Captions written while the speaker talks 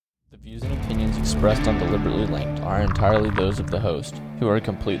The views and opinions expressed on Deliberately Linked are entirely those of the host, who are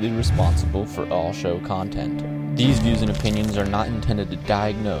completely responsible for all show content. These views and opinions are not intended to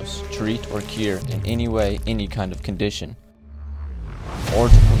diagnose, treat, or cure in any way any kind of condition, or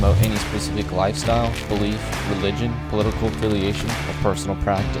to promote any specific lifestyle, belief, religion, political affiliation, or personal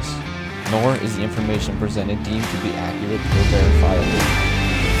practice. Nor is the information presented deemed to be accurate or verifiable.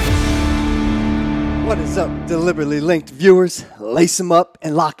 What is up, Deliberately Linked viewers? Lace them up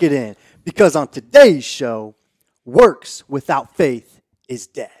and lock it in. Because on today's show, works without faith is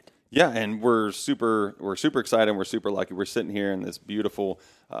dead. Yeah, and we're super excited. We're super lucky. We're sitting here in this beautiful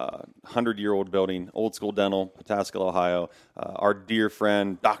 100-year-old building, Old School Dental, Pataskala, Ohio. Our dear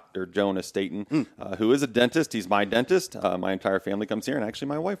friend, Dr. Jonah Staten, who is a dentist. He's my dentist. My entire family comes here, and actually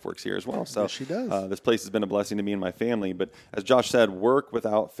my wife works here as well. So yes, she does. This place has been a blessing to me and my family. But as Josh said, work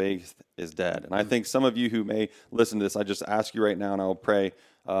without faith is dead. And I think some of you who may listen to this, I just ask you right now, and I will pray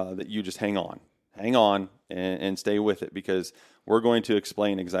that you just hang on. Hang on and stay with it, because we're going to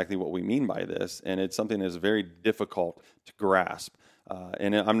explain exactly what we mean by this, and it's something that is very difficult to grasp.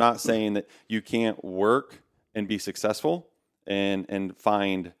 And I'm not saying that you can't work and be successful and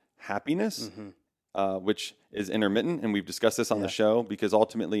find happiness, which is intermittent, and we've discussed this on the show, because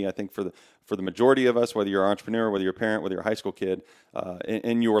ultimately I think for the majority of us, whether you're an entrepreneur, whether you're a parent, whether you're a high school kid,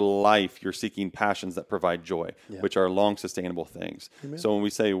 in your life you're seeking passions that provide joy, which are long sustainable things. Amen. So when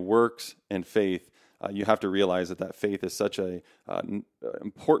we say works and faith, you have to realize that faith is such a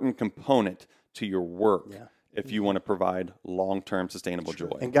important component to your work if you want to provide long-term sustainable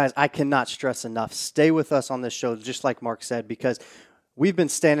joy. And guys, I cannot stress enough, stay with us on this show, just like Mark said, because we've been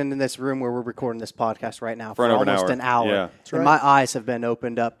standing in this room where we're recording this podcast right now for almost an hour. Yeah. And my eyes have been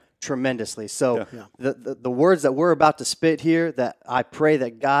opened up tremendously. So the words that we're about to spit here, that I pray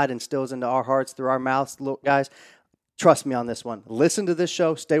that God instills into our hearts through our mouths, look, guys, trust me on this one. Listen to this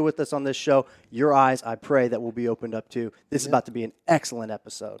show. Stay with us on this show. Your eyes, I pray, that will be opened up too. This is about to be an excellent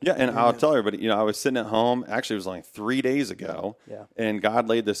episode. Yeah, and I'll tell everybody, I was sitting at home. Actually, it was like 3 days ago, and God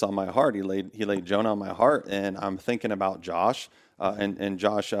laid this on my heart. He laid Jonah on my heart, and I'm thinking about Josh. And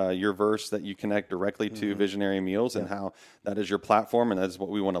Josh, your verse that you connect directly to Visionary Meals and how that is your platform, and that is what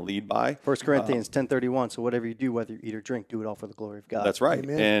we want to lead by. 1 Corinthians 10:31. So whatever you do, whether you eat or drink, do it all for the glory of God. That's right.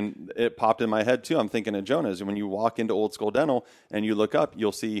 Amen. And it popped in my head too. I'm thinking of Jonah's. When you walk into Old School Dental and you look up,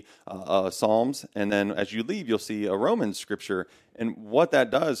 you'll see Psalms, and then as you leave, you'll see a Romans scripture. And what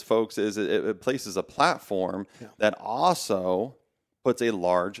that does, folks, is it places a platform that also puts a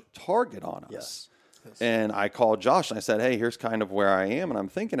large target on us. Yes. And I called Josh and I said, hey, here's kind of where I am, and I'm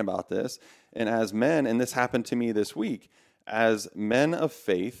thinking about this. And as men, and this happened to me this week, as men of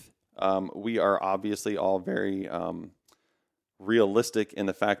faith, we are obviously all very realistic in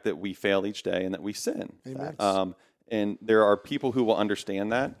the fact that we fail each day and that we sin. Amen. And there are people who will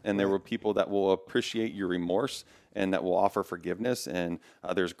understand that, and there were people that will appreciate your remorse and that will offer forgiveness, and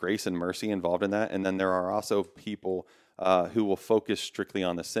there's grace and mercy involved in that. And then there are also people who will focus strictly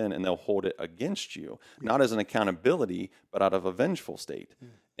on the sin, and they'll hold it against you, not as an accountability, but out of a vengeful state.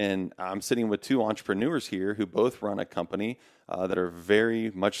 And I'm sitting with two entrepreneurs here who both run a company that are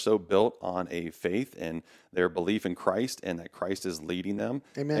very much so built on a faith and their belief in Christ, and that Christ is leading them.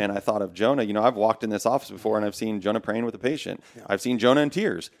 Amen. And I thought of Jonah. I've walked in this office before, and I've seen Jonah praying with a patient. I've seen Jonah in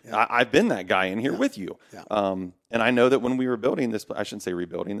tears. I've been that guy in here with you. And I know that when we were building this, I shouldn't say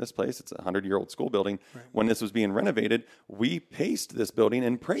rebuilding this place, it's a 100-year-old school building. Right. When this was being renovated, we paced this building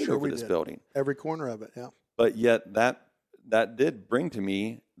and prayed over this building. Every corner of it, But yet that did bring to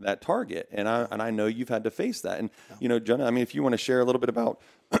me that target, and I know you've had to face that. And Jonah, I mean, if you want to share a little bit about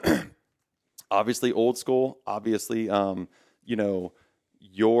obviously Old School, obviously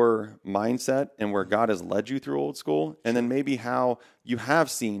your mindset and where God has led you through Old School, and then maybe how you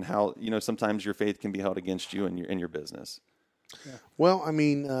have seen how sometimes your faith can be held against you in your business. Yeah. Well, I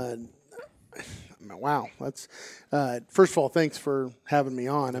mean, wow, that's first of all, thanks for having me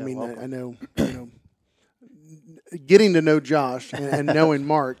on. I mean, I know getting to know Josh and knowing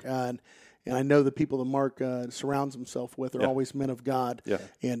Mark, and I know the people that Mark surrounds himself with are always men of God. Yeah.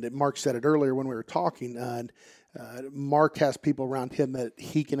 And Mark said it earlier when we were talking. Mark has people around him that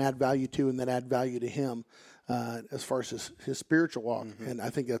he can add value to and that add value to him as far as his spiritual walk. And I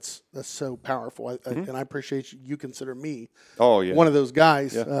think that's so powerful. And I appreciate you consider me one of those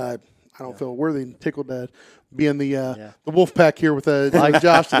guys. Yeah. I don't feel worthy and tickled to be in the wolf pack here with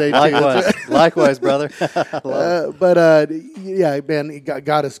Josh today. Likewise, brother. Man,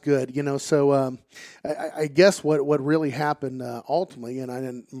 God is good. So I guess what really happened ultimately,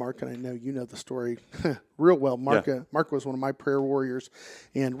 and Mark, and I know you know the story real well. Mark was one of my prayer warriors,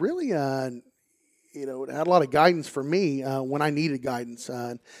 and really had a lot of guidance for me when I needed guidance,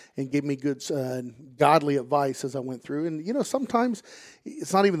 and gave me good godly advice as I went through. And sometimes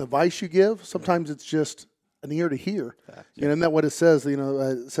it's not even the advice you give. Sometimes it's just an ear to hear. Isn't that what it says?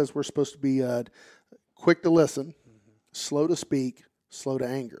 It says we're supposed to be quick to listen, slow to speak, slow to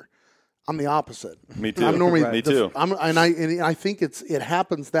anger. I'm the opposite. Me too. I'm normally Me too. I think it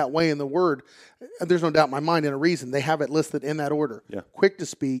happens that way in the Word. There's no doubt in my mind in a reason. They have it listed in that order. Yeah. Quick to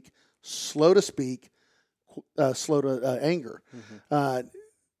speak, slow to speak, slow to anger.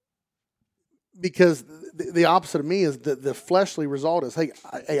 Because the opposite of me is the fleshly result is, hey,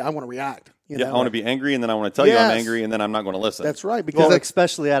 I want to react. I want to be angry, and then I want to tell you I'm angry, and then I'm not going to listen. That's right. Because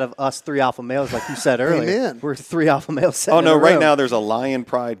especially out of us 3 alpha males, like you said earlier. Amen. We're 3 alpha males. Oh, no, right now there's a Lion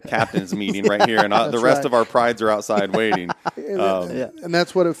Pride captain's meeting right here, and the rest of our prides are outside waiting. And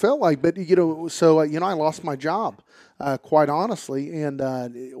that's what it felt like. But, I lost my job, quite honestly, and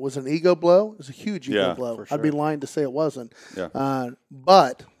it was an ego blow. It was a huge ego blow. For sure. I'd be lying to say it wasn't. Yeah.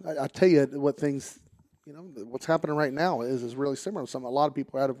 But I tell you what things... what's happening right now is really similar. A lot of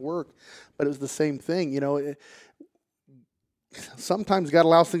people are out of work, but it was the same thing. Sometimes God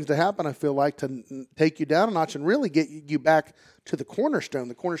allows things to happen, I feel like, to take you down a notch and really get you back to the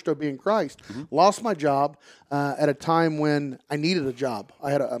cornerstone being Christ. Mm-hmm. Lost my job at a time when I needed a job.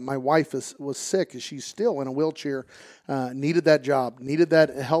 I had my wife was sick. She's still in a wheelchair, needed that job, needed that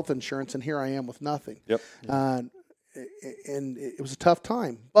health insurance, and here I am with nothing. Yep. And it was a tough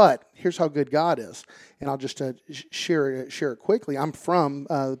time, but here's how good God is. And I'll just share it quickly. I'm from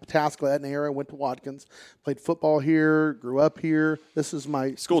the Pataskala Etna area. Went to Watkins, played football here, grew up here. This is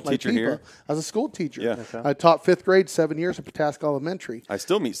my school teacher here. I was a school teacher. Yeah. Okay. I taught 5th grade, 7 years at Pataskala Elementary. I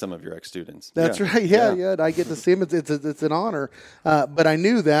still meet some of your ex-students. That's right. Yeah. I get to see them. It's an honor. But I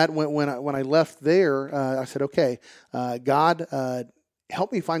knew that when I left there, I said, okay, God,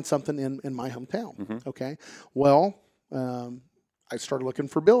 help me find something in my hometown. Mm-hmm. Okay. Well, I started looking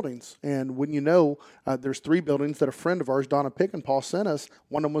for buildings. And wouldn't you know, there's 3 buildings that a friend of ours, Donna Pickenpaw, sent us.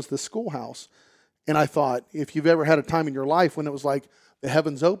 One of them was the schoolhouse. And I thought, if you've ever had a time in your life when it was like the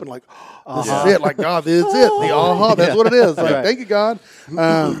heavens open, like, this is it. Like, God, this is it. That's what it is. Like, thank you, God.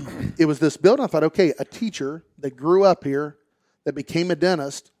 It was this building. I thought, okay, a teacher that grew up here, that became a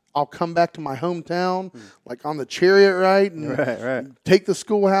dentist, I'll come back to my hometown, like on the chariot ride, and take the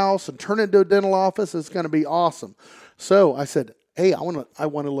schoolhouse and turn it into a dental office. It's going to be awesome. So I said, hey, I want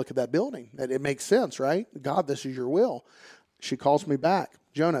to look at that building. It makes sense, right? God, this is your will. She calls me back.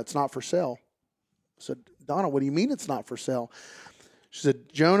 Jonah, it's not for sale. I said, Donna, what do you mean it's not for sale? She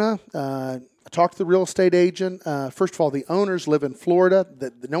said, Jonah, I talked to the real estate agent. First of all, the owners live in Florida.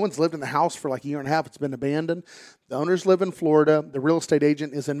 No one's lived in the house for like a year and a half. It's been abandoned. The owners live in Florida. The real estate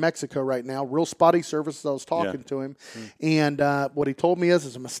agent is in Mexico right now. Real spotty services. I was talking to him. And what he told me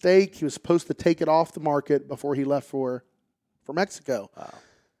is a mistake. He was supposed to take it off the market before he left for Mexico. Wow.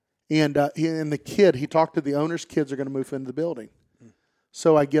 And the kid, he talked to the owner's kids are going to move into the building.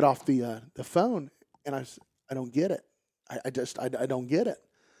 So I get off the phone, and I don't get it. I don't get it.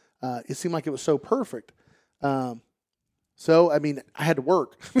 It seemed like it was so perfect. So, I mean, I had to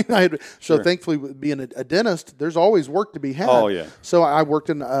work. So thankfully, being a dentist, there's always work to be had. Oh, yeah. So I worked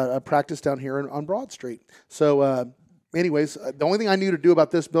in a practice down here on Broad Street. So anyways, the only thing I knew to do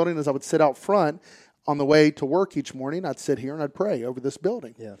about this building is I would sit out front on the way to work each morning. I'd sit here and I'd pray over this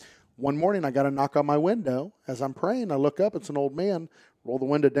building. Yeah. One morning, I got a knock on my window. As I'm praying, I look up. It's an old man. Roll the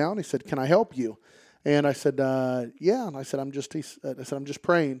window down. He said, "Can I help you?" And I said, "Yeah." And I said, "I'm just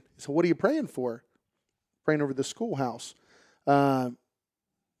praying." He said, "What are you praying for?" Praying over the schoolhouse.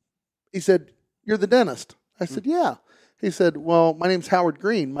 He said, "You're the dentist." I said, "Yeah." He said, "Well, my name's Howard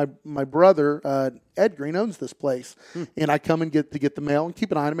Green. My brother, Ed Green, owns this place. And I come and get the mail and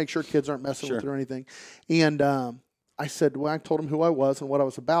keep an eye on it, make sure kids aren't messing with it or anything." And I said, well, I told him who I was and what I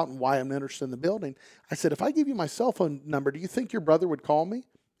was about and why I'm interested in the building. I said, "If I give you my cell phone number, do you think your brother would call me?"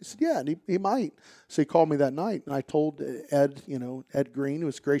 He said, "Yeah, and he might." So he called me that night, and I told Ed, Ed Green, who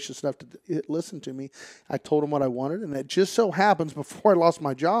was gracious enough to listen to me. I told him what I wanted, and it just so happens before I lost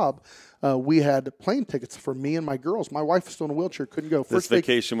my job, we had plane tickets for me and my girls. My wife was still in a wheelchair, couldn't go. First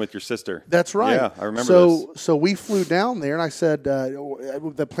vacation with your sister. That's right. Yeah, I remember this. So we flew down there, and I said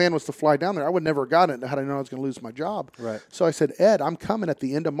the plan was to fly down there. I would never have gotten it had I known I was going to lose my job. Right. So I said, "Ed, I'm coming at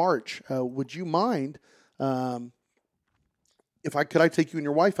the end of March. Would you mind could I take you and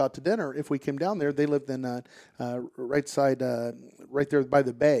your wife out to dinner if we came down there?" They lived in right there by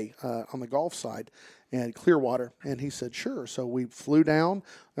the bay on the Gulf side and Clearwater. And he said, "Sure." So we flew down,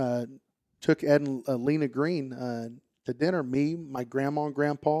 took Ed and Lena Green to dinner, me, my grandma and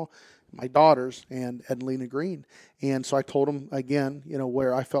grandpa, my daughters and Lena Green. And so I told them again,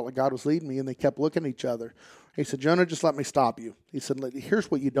 where I felt like God was leading me, and they kept looking at each other. He said, Jonah, just let me stop you. He said,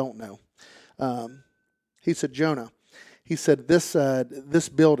 here's what you don't know. He said, Jonah, he said, this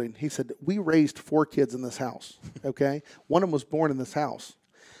building, he said, we raised 4 kids in this house, okay? One of them was born in this house.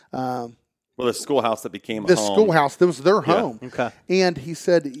 Well, the schoolhouse that became a home. This schoolhouse, that was their home. Okay. And he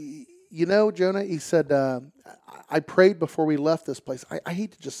said, Jonah, he said, I prayed before we left this place. I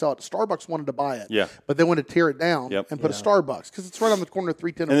hate to just sell it. Starbucks wanted to buy it. Yeah. But they wanted to tear it down and put a Starbucks because it's right on the corner of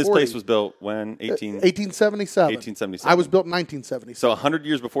 310 and 40. And this place was built when? 1877. 1877. I was built in 1977. So 100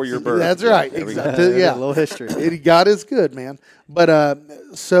 years before your birth. That's right. Exactly. Yeah. A little history. God is good, man. But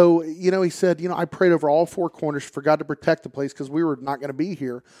so, he said, I prayed over all 4 corners for God to protect the place because we were not going to be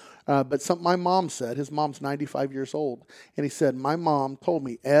here. But something my mom said, his mom's 95 years old. And he said, my mom told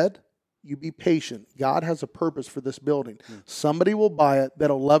me, Ed, you be patient. God has a purpose for this building. Somebody will buy it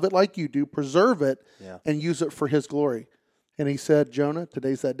that'll love it like you do, preserve it, and use it for His glory. And he said, Jonah,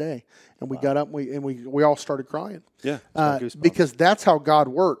 today's that day. And we got up and we all started crying. Yeah. Because that's how God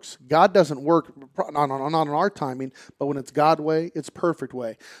works. God doesn't work not on our timing, but when it's God's way, it's perfect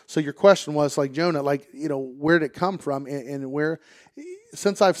way. So your question was like, Jonah, where did it come from and where?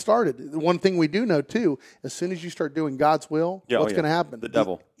 Since I've started, one thing we do know too, as soon as you start doing God's will, what's going to happen? The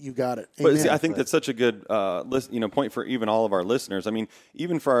devil. You got it. But see, I think that's such a good point for even all of our listeners. I mean,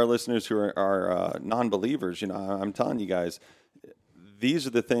 even for our listeners who are non-believers, I'm telling you guys, these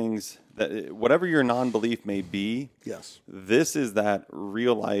are the things that, whatever your non-belief may be, this is that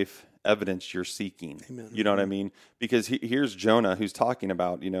real life evidence you're seeking. Amen. You know what I mean? Because here's Jonah who's talking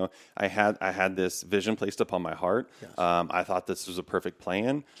about, I had this vision placed upon my heart. Yes. I thought this was a perfect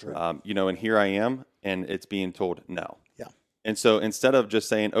plan. Sure. And here I am, and it's being told no. Yeah. And so instead of just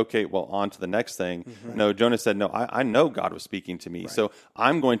saying, okay, well, on to the next thing, no, Jonah said, no, I know God was speaking to me. Right. So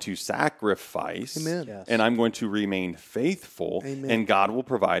I'm going to sacrifice and I'm going to remain faithful and God will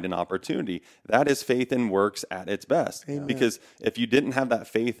provide an opportunity. That is faith and works at its best. Amen. Because if you didn't have that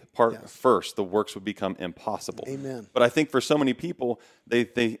faith part first, the works would become impossible. Amen. But I think for so many people, they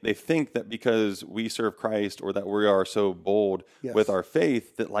think that because we serve Christ or that we are so bold with our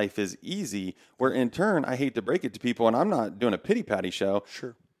faith that life is easy, where in turn, I hate to break it to people, and I'm not doing a pity-patty show,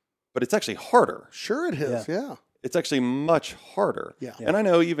 but it's actually harder. Sure it is, yeah. It's actually much harder. Yeah. And I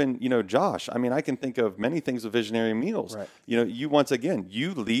know even, Josh, I mean, I can think of many things with Visionary Meals. Right. You once again,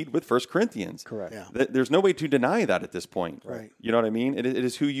 you lead with 1 Corinthians. Correct. Yeah. There's no way to deny that at this point. Right. You know what I mean? It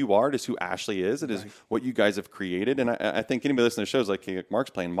is who you are. It is who Ashley is. It is what you guys have created. And I think anybody listening to shows like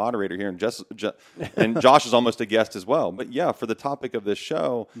Mark's playing moderator here, and Josh is almost a guest as well. But yeah, for the topic of this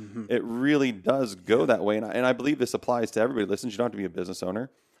show, it really does go that way. And I believe this applies to everybody who listens. You don't have to be a business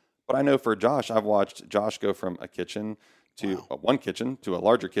owner. But I know for Josh, I've watched Josh go from a kitchen to one kitchen to a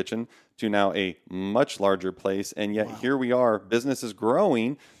larger kitchen to now a much larger place. And yet here we are. Business is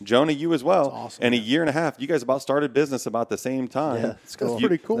growing. Jonah, you as well. Awesome, and a year and a half, you guys about started business about the same time. Yeah, it's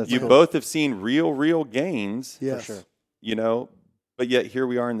pretty cool. You both have seen real gains. Yes. For sure. But yet here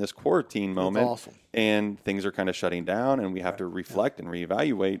we are in this quarantine moment. That's awesome. And things are kind of shutting down and we have to reflect and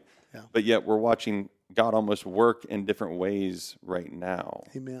reevaluate. Yeah. But yet we're watching God almost work in different ways right now.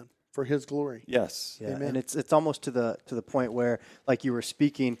 Amen. For His glory. Yes. Yeah. Amen. And it's almost to the point where, like you were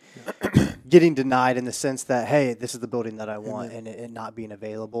speaking, getting denied in the sense that, hey, this is the building that I want, and it not being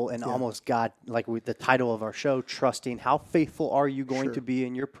available, and almost God, like the title of our show, trusting. How faithful are you going to be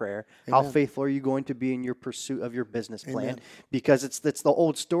in your prayer? Amen. How faithful are you going to be in your pursuit of your business plan? Amen. Because it's the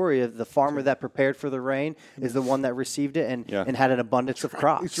old story of the farmer that prepared for the rain is the one that received it and had an abundance of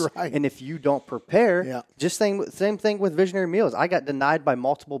crops. Right. And if you don't prepare, just same thing with Visionary Meals. I got denied by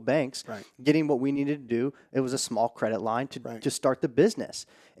multiple banks. Getting what we needed to do. It was a small credit line to start the business.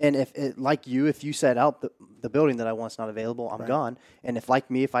 And if you said, the building that I want is not available, I'm gone. And if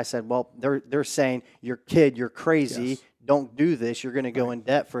like me, if I said, well, they're saying you're crazy, don't do this. You're going to go in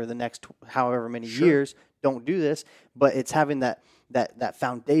debt for the next however many years. Don't do this. But it's having that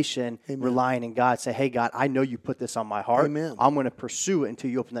foundation, relying in God, say, hey, God, I know you put this on my heart. Amen. I'm going to pursue it until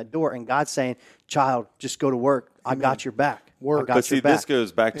you open that door. And God's saying, child, just go to work. I got your back. But see, this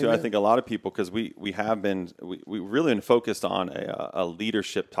goes back to, I think, a lot of people, because we really been focused on a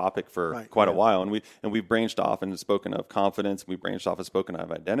leadership topic for quite a while. And we've branched off and spoken of confidence. We branched off and spoken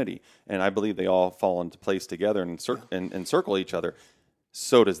of identity. And I believe they all fall into place together and circle each other.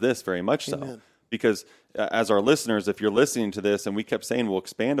 So does this very much so. Because as our listeners, if you're listening to this, and we kept saying we'll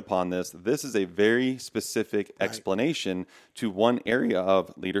expand upon this, this is a very specific explanation to one area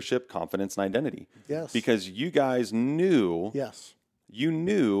of leadership, confidence, and identity. Yes. Because you guys knew you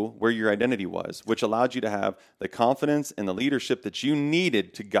knew where your identity was, which allowed you to have the confidence and the leadership that you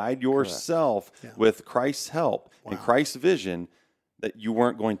needed to guide yourself with Christ's help and Christ's vision, that you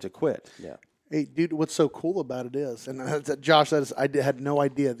weren't going to quit. Yeah. Hey, dude, what's so cool about it is, and Josh, I had no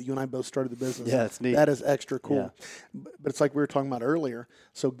idea that you and I both started the business. Yeah, it's neat. That is extra cool. Yeah. But it's like we were talking about earlier.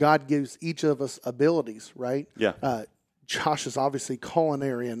 So God gives each of us abilities, right? Yeah. Josh is obviously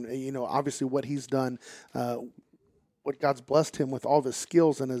culinary, and obviously what he's done, what God's blessed him with, all of his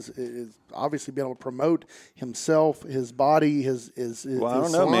skills, and is obviously being able to promote himself, his body, his Well, I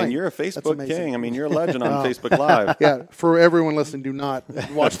don't know, sign. man. You're a Facebook king. I mean, you're a legend on Facebook Live. Yeah, for everyone listening, do not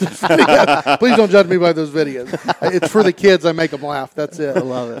watch this video. Please don't judge me by those videos. It's for the kids. I make them laugh. That's it. I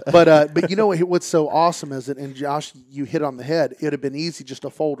love it. But you know what's so awesome is it, and Josh, you hit on the head. It'd have been easy just to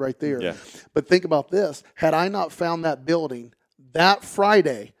fold right there. Yeah. But think about this. Had I not found that building that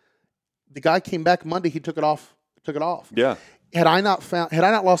Friday, the guy came back Monday. He took it off. Yeah. Had I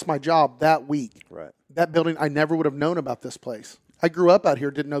not lost my job that week, Right. that building, I never would have known about this place. I grew up out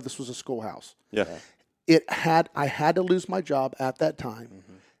here, didn't know this was a schoolhouse. Yeah. I had to lose my job at that time.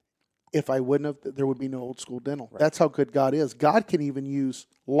 Mm-hmm. If I wouldn't have, there would be no Old School Dental. Right. That's how good God is. God can even use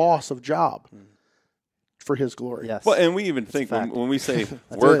loss of job for His glory. Yes. Well, and we even think when we say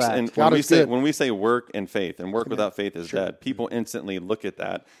works and when we say work and faith, and work without faith is dead, people instantly look at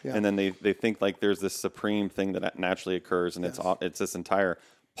that and then they think like there's this supreme thing that naturally occurs, and it's this entire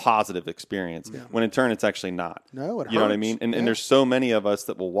positive experience, when in turn it's actually not. No, it hurts. You know what I mean? And there's so many of us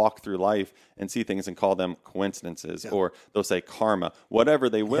that will walk through life and see things and call them coincidences, or they'll say karma, whatever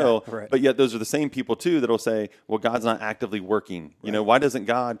they will. Right. But yet those are the same people too that'll say, well, God's not actively working. You know, why doesn't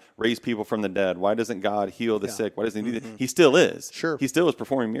God raise people from the dead? Why doesn't God heal the sick? Why doesn't He do that? He still is. Sure. He still is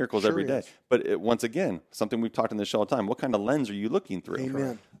performing miracles every day. Is. But once again, something we've talked in this show all the time, what kind of lens are you looking through?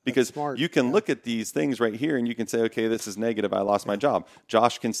 Amen. Because you can look at these things right here and you can say, okay, this is negative. I lost my job.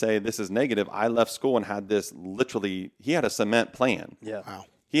 Josh can say, this is negative. I left school and had this literally, he had a cement plan. Yeah. Wow.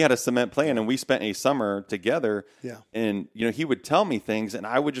 He had a cement plan, and we spent a summer together. Yeah. And, he would tell me things, and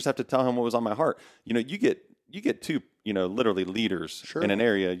I would just have to tell him what was on my heart. You get two, literally leaders in an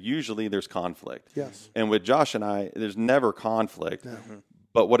area. Usually there's conflict. Yes. And with Josh and I, there's never conflict. Mm-hmm.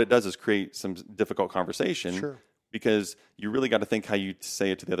 But what it does is create some difficult conversation. Sure. Because you really got to think how you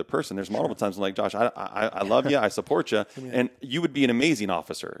say it to the other person. There's multiple times I'm like, Josh, I love you, I support you, and you would be an amazing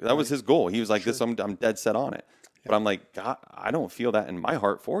officer. That was his goal. He was like, I'm dead set on it. But I'm like, God, I don't feel that in my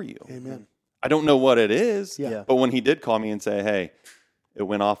heart for you. Amen. I don't know what it is. Yeah. But when he did call me and say, hey, it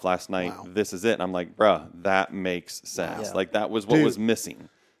went off last night, this is it. And I'm like, bruh, that makes sense. Yeah. Like that was what was missing.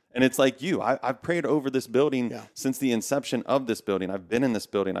 And it's like you. I've prayed over this building since the inception of this building. I've been in this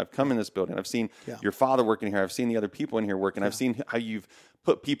building. I've come in this building. I've seen your father working here. I've seen the other people in here working. I've seen how you've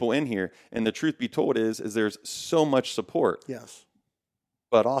put people in here. And the truth be told is there's so much support. Yes.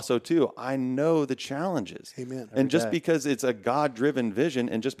 But also, too, I know the challenges. Amen. And just because it's a God-driven vision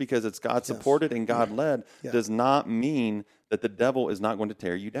and just because it's God-supported and God-led does not mean that the devil is not going to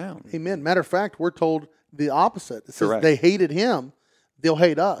tear you down. Amen. Matter of fact, we're told the opposite. It says Correct. they hated him, they'll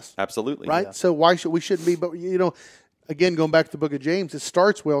hate us. Absolutely. Right? Yeah. So why shouldn't be? But, again, going back to the book of James, it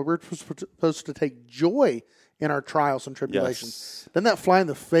starts, we're supposed to take joy in our trials and tribulations. Yes. Doesn't that fly in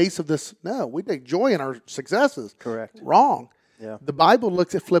the face of this? No, we take joy in our successes. Correct. Wrong. Yeah. The Bible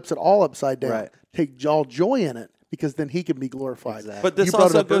flips it all upside down. Right. Take all joy in it, because then He can be glorified. Exactly. But this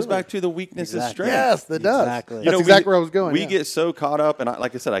also goes back to the weakness is strength. Yes, it does. Exactly. That's exactly where I was going. We get so caught up, and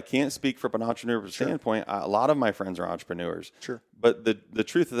like I said, I can't speak from an entrepreneur standpoint. A lot of my friends are entrepreneurs. Sure. But the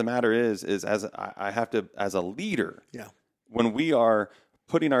truth of the matter is as I have to, as a leader, when we are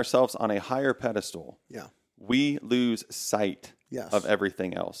putting ourselves on a higher pedestal, we lose sight of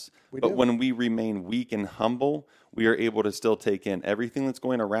everything else. But when we remain weak and humble, we are able to still take in everything that's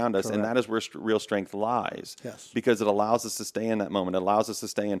going around us. Correct. And that is where real strength lies. Yes. Because it allows us to stay in that moment. It allows us to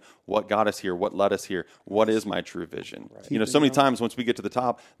stay in what got us here, what led us here, what is my true vision. Right. So many times once we get to the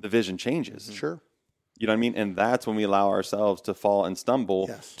top, the vision changes. Mm-hmm. Sure. You know what I mean? And that's when we allow ourselves to fall and stumble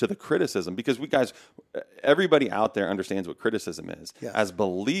to the criticism. Because everybody out there understands what criticism is. Yes. As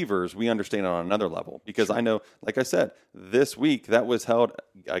believers, we understand it on another level. Because I know, like I said, this week that was held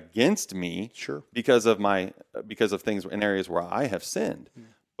against me because of things in areas where I have sinned.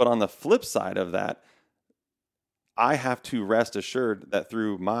 But on the flip side of that, I have to rest assured that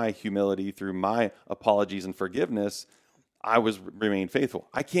through my humility, through my apologies and forgiveness, I remain faithful.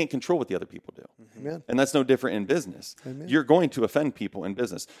 I can't control what the other people do. Amen. And that's no different in business. Amen. You're going to offend people in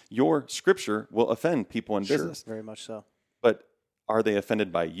business. Your scripture will offend people in business. Very much so. But are they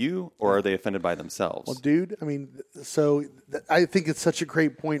offended by you, or are they offended by themselves? Well, dude, I mean, I think it's such a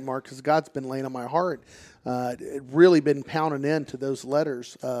great point, Mark, because God's been laying on my heart. really been pounding into those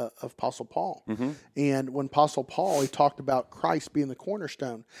letters of Apostle Paul. And when Apostle Paul, he talked about Christ being the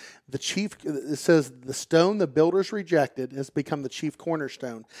cornerstone. It says the stone the builders rejected has become the chief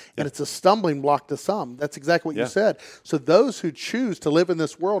cornerstone. And it's a stumbling block to some. That's exactly what you said. So those who choose to live in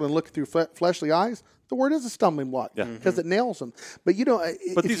this world and look through fleshly eyes, the word is a stumbling block because it nails them. But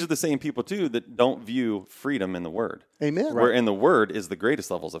but these are the same people too that don't view freedom in the word. Amen. Where in the word is the greatest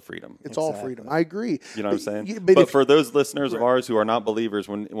levels of freedom. It's all freedom. I agree. You know what I'm saying? But for those listeners of ours who are not believers,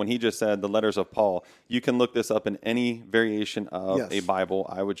 when he just said the letters of Paul, you can look this up in any variation of a Bible.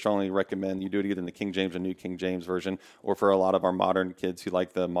 I would strongly recommend you do it either in the King James or New King James Version, or for a lot of our modern kids who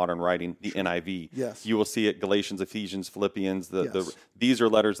like the modern writing, the NIV. Yes. You will see it Galatians, Ephesians, Philippians. These are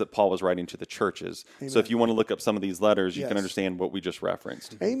letters that Paul was writing to the churches. Amen. So if you want to look up some of these letters, you can understand what we just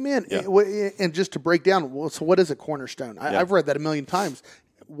referenced. Amen. Yeah. And just to break down, so what is a cornerstone? I've read that a million times.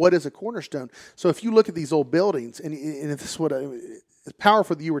 What is a cornerstone? So if you look at these old buildings, and this is what it's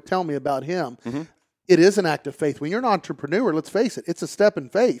powerful that you were telling me about him, it is an act of faith. When you're an entrepreneur, let's face it, it's a step in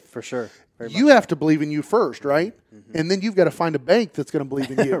faith. For sure. You have to believe in you first, right? And then you've got to find a bank that's going to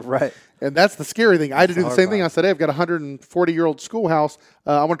believe in you. Right. And that's the scary thing. I had to do the same thing. I said, hey, I've got a 140-year-old schoolhouse.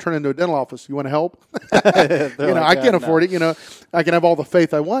 I want to turn it into a dental office. You want to help? I can't afford it. I can have all the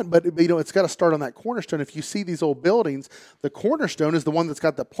faith I want, but it's got to start on that cornerstone. If you see these old buildings, the cornerstone is the one that's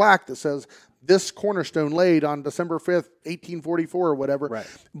got the plaque that says, this cornerstone laid on December 5th, 1844 or whatever. Right.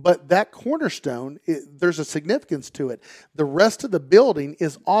 But that cornerstone, there's a significance to it. The rest of the building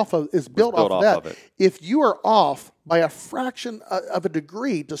is built off of that. If you are off by a fraction of a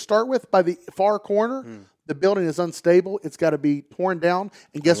degree to start with by the far corner, the building is unstable. It's got to be torn down.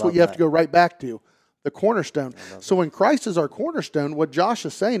 And guess what you have to go right back to? The cornerstone. So when Christ is our cornerstone, what Josh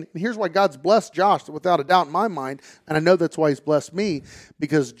is saying, and here's why God's blessed Josh without a doubt in my mind, and I know that's why he's blessed me,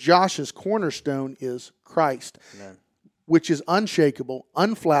 because Josh's cornerstone is Christ. Amen. Which is unshakable,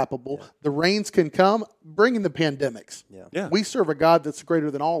 unflappable. Yeah. The rains can come, bringing the pandemics. Yeah. We serve a God that's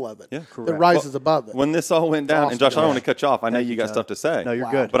greater than all of it, that rises above it. When this all went down, and Josh, I don't want to cut you off. I know you got stuff to say. No, you're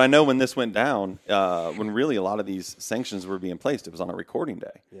good. But I know when this went down, when really a lot of these sanctions were being placed, it was on a recording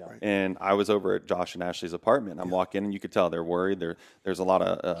day. Yeah. Right. And I was over at Josh and Ashley's apartment. I'm walking in, and you could tell they're worried. There's a lot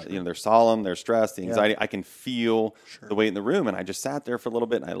of, they're solemn, they're stressed, the anxiety. I can feel the weight in the room. And I just sat there for a little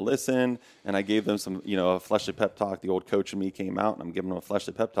bit, and I listened, and I gave them some, a fleshly pep talk. The old coach in me came out, and I'm giving them a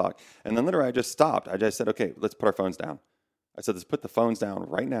fleshly pep talk. And then literally I just stopped. I just said, okay, let's put our phones down. I said, let's put the phones down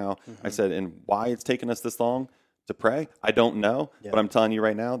right now. I said, and why it's taken us this long to pray, I don't know. But I'm telling you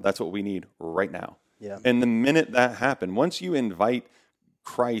right now, that's what we need right now. Yeah. And the minute that happened, once you invite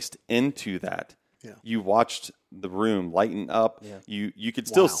Christ into that, you watched the room lighten up. Yeah. You could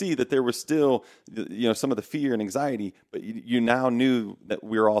still see that there was still, some of the fear and anxiety, but you now knew that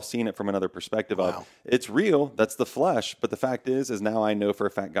we were all seeing it from another perspective of it's real. That's the flesh. But the fact is now I know for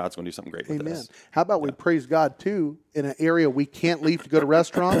a fact God's going to do something great with this. How about we praise God too in an area we can't leave to go to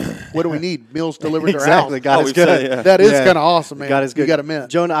restaurants? What do we need? Meals delivered to our house. God is good. That is kind of awesome, man. God is good. You got to admit.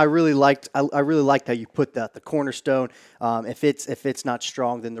 Jonah, I really liked how you put that. The cornerstone. If it's not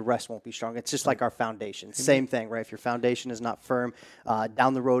strong, then the rest won't be strong. It's just like our foundation. Same thing, right? If your foundation is not firm,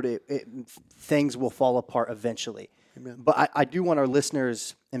 down the road, things will fall apart eventually. Amen. But I do want our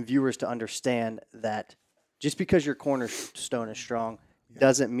listeners and viewers to understand that just because your cornerstone is strong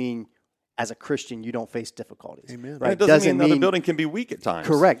doesn't mean as a Christian you don't face difficulties. Amen. Right? It doesn't mean the building can be weak at times.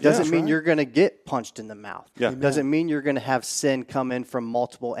 Correct. Doesn't mean you're going to get punched in the mouth. Yeah. Doesn't mean you're going to have sin come in from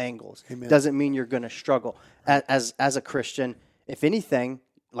multiple angles. Amen. Doesn't mean you're going to struggle. As a Christian, if anything,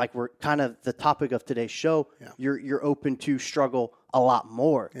 like we're kind of the topic of today's show, you're open to struggle a lot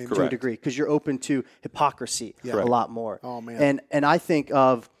more to a degree because you're open to hypocrisy a lot more. Oh man! And I think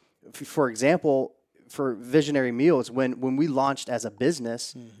of, for example, for Visionary Meals when we launched as a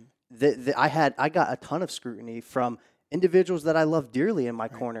business, I got a ton of scrutiny from individuals that I love dearly in my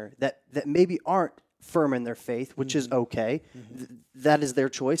corner that maybe aren't firm in their faith, which is okay. That is their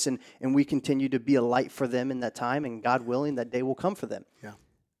choice, and we continue to be a light for them in that time, and God willing, that day will come for them. Yeah.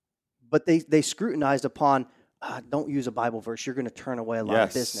 But they scrutinized upon, don't use a Bible verse, you're going to turn away a lot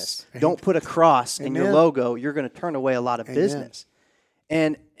of business. Don't put a cross in your logo, you're going to turn away a lot of business.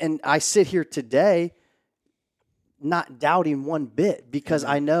 And I sit here today not doubting one bit because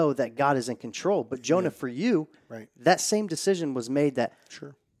I know that God is in control. But Jonah, for you, that same decision was made that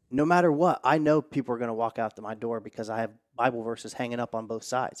no matter what, I know people are going to walk out to my door because I have Bible verses hanging up on both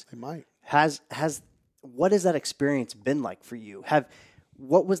sides. They might. What has that experience been like for you?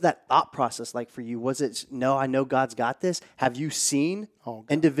 What was that thought process like for you? Was it, no, I know God's got this? Have you seen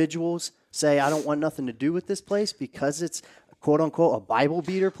individuals say, I don't want nothing to do with this place because it's quote unquote, a Bible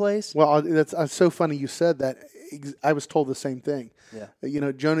beater place. Well, that's so funny you said that. I was told the same thing. Yeah. You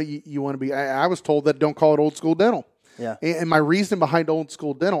know, Jonah, you want to be, I was told that don't call it old school dental. Yeah. And my reason behind old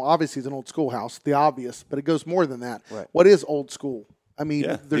school dental, obviously, is an old schoolhouse, the obvious, but it goes more than that. Right. What is old school? I mean,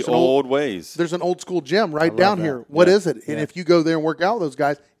 there's the old ways. There's an old school gym right down here. What is it? And if you go there and work out with those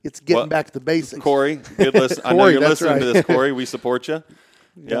guys, it's getting back to the basics. Corey, good listen. I know you're listening to this, Corey. We support you.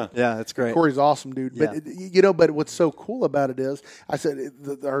 Yeah, that's great. Corey's awesome, dude. Yeah. But you know, but what's so cool about it is, I said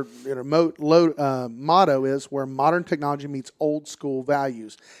our motto is where modern technology meets old school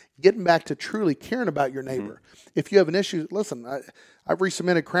values. Getting back to truly caring about your neighbor. If you have an issue, listen. I've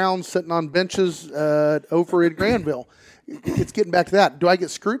re-cemented crowns sitting on benches over in Granville. It's getting back to that. Do I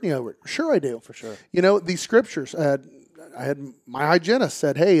get scrutiny over it? Sure, I do. For sure. You know, these scriptures. I had my hygienist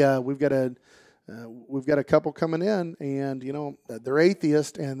said, "Hey, we've got a couple coming in, and you know they're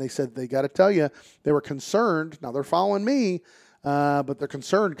atheist, and they said they got to tell you they were concerned. Now they're following me, but they're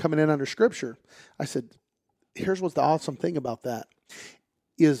concerned coming in under Scripture." I said, "Here's what's the awesome thing about that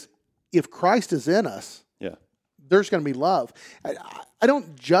is if Christ is in us, there's going to be love. I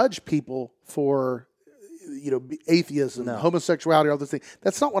don't judge people for." Atheism, homosexuality, all those things.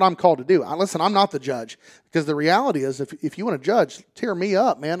 That's not what I'm called to do. Listen, I'm not the judge, because the reality is, if you want to judge, tear me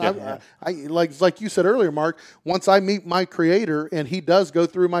up, man. I like you said earlier, Mark. Once I meet my Creator and He does go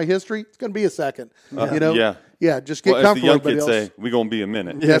through my history, it's going to be a second. Just get comfortable. As the young kids say, we're going to be a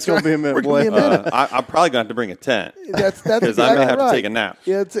minute. Yeah, it's going to be a minute. We're gonna be a minute. I'm probably going to have to bring a tent. That's because I may have to take a nap.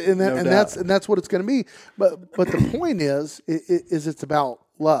 Yeah, that's what it's going to be. But the point is it's about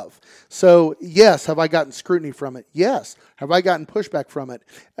love. So yes, have I gotten scrutiny from it? Yes. Have I gotten pushback from it?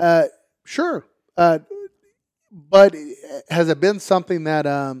 Sure. But has it been something that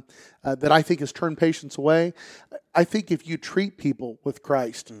that I think has turned patience away? I think if you treat people with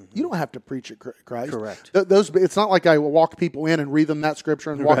Christ, you don't have to preach at Christ. Correct. It's not like I walk people in and read them that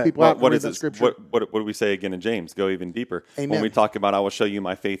scripture and walk people out and read that scripture. What do we say again in James? Go even deeper. Amen. When we talk about, I will show you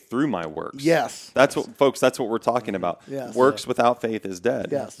my faith through my works. Yes. That's what, folks, that's what we're talking about. Yes. Works without faith is dead.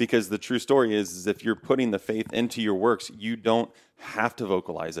 Yes. Because the true story is if you're putting the faith into your works, you don't have to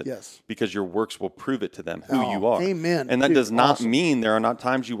vocalize it. Yes. Because your works will prove it to them who you are. Amen. And that does not mean there are not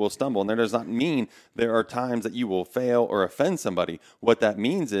times you will stumble, and that does not mean there are times that you will fail or offend somebody. What that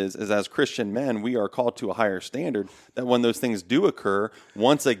means is as Christian men, we are called to a higher standard, that when those things do occur,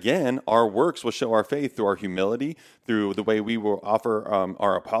 once again, our works will show our faith through our humility, through the way we will offer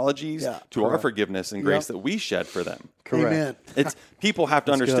our apologies, to our forgiveness and grace that we shed for them. Correct. Amen. It's people have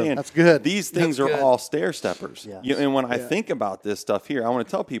to understand. That's good. These things are all stair steppers. Yes. And when I think about this stuff here, I want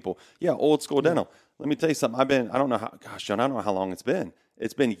to tell people, old school dental. Let me tell you something. I don't know how long it's been.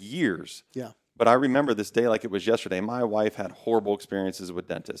 It's been years. Yeah. But I remember this day like it was yesterday. My wife had horrible experiences with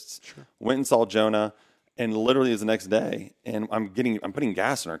dentists. Sure. Went and saw Jonah, and literally it was the next day, and I'm putting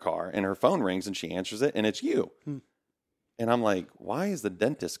gas in her car, and her phone rings, and she answers it, and it's you. And I'm like, why is the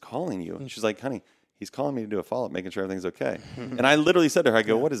dentist calling you? And she's like, honey, he's calling me to do a follow-up, making sure everything's okay. And I literally said to her, I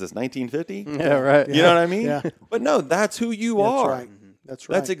go, what is this, 1950? Yeah, right. You know what I mean? Yeah. But no, that's who you are. Right. That's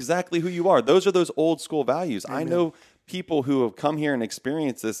right. That's exactly who you are. Those are those old school values. Amen. I know people who have come here and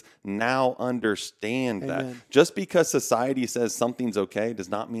experienced this now understand that. Just because society says something's okay does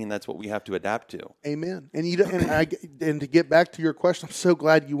not mean that's what we have to adapt to. Amen. And to get back to your question, I'm so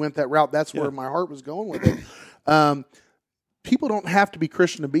glad you went that route. That's where my heart was going with it. People don't have to be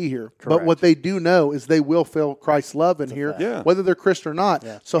Christian to be here. Correct. But what they do know is they will feel Christ's love in here, whether they're Christian or not.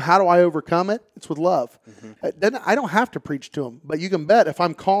 Yeah. So how do I overcome it? It's with love. Then I don't have to preach to them. But you can bet if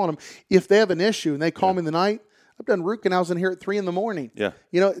I'm calling them, if they have an issue and they call me in the night, I've done root canals in here at 3 a.m. Yeah.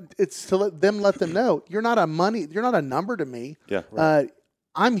 It's to let them know you're not a number to me. Yeah. Right.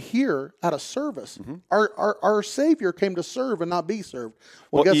 I'm here out of service. Our Savior came to serve and not be served.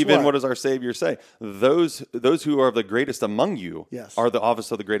 Well, what does our Savior say? Those who are the greatest among you are the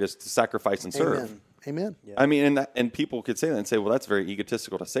office of the greatest to sacrifice and serve. Amen. Yeah. I mean, and people could say that and say, well, that's very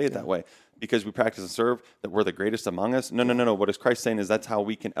egotistical to say it that way because we practice and serve that we're the greatest among us. No. What is Christ saying is that's how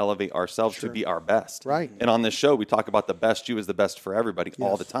we can elevate ourselves to be our best. Right. And on this show, we talk about the best you is the best for everybody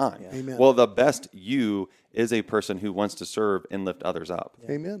all the time. Yeah. Amen. Well, the best you is a person who wants to serve and lift others up.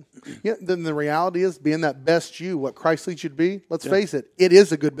 Yeah. Amen. Yeah. Then the reality is being that best you, what Christ leads you to be, let's face it, it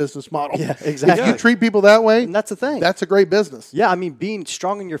is a good business model. Yeah, exactly. If you treat people that way, and that's the thing. That's a great business. Yeah, I mean, being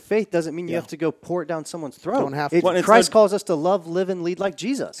strong in your faith doesn't mean you have to go pour it down someone's throat. Don't have to. Christ calls us to love, live, and lead like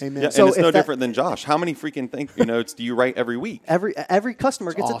Jesus. Amen. Yeah, so and it's no different than Josh. How many freaking thank you notes do you write every week? Every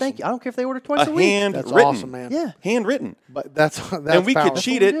customer gets a thank you. I don't care if they order twice a week. Handwritten. That's awesome, man. Yeah. Handwritten. But that's and we powerful. could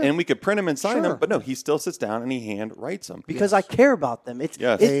cheat it and we could print them and sign them, but no, he still sits down and he hand writes them. Because I care about them.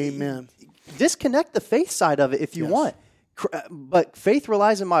 Yes. Amen. Disconnect the faith side of it if you want. But faith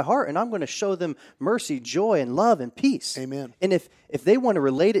relies in my heart, and I'm going to show them mercy, joy, and love and peace. Amen. And if they want to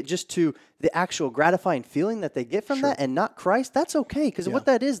relate it just to the actual gratifying feeling that they get from that and not Christ, that's okay. Because what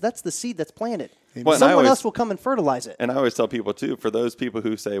that is, that's the seed that's planted. Well, someone else will come and fertilize it. And I always tell people, too, for those people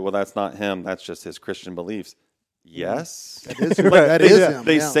who say, well, that's not him, that's just his Christian beliefs. Yes. That is him.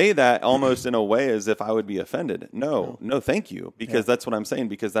 They say that almost in a way as if I would be offended. No, thank you. Because that's what I'm saying,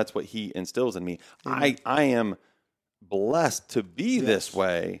 because that's what he instills in me. I am blessed to be this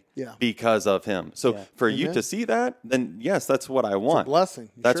way because of him. So for you to see that, then yes, that's what I want. It's a blessing.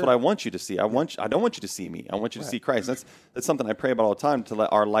 That's what I want you to see. I don't want you to see me. I want you to see Christ. That's something I pray about all the time, to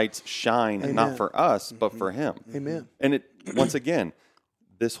let our lights shine, not for us, but for him. Amen. And once again,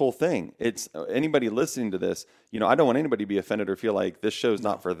 this whole thing, it's anybody listening to this, I don't want anybody to be offended or feel like this show's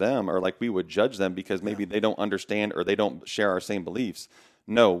not for them, or like we would judge them because maybe they don't understand or they don't share our same beliefs.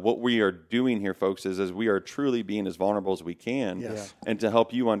 No, what we are doing here, folks, is we are truly being as vulnerable as we can, and to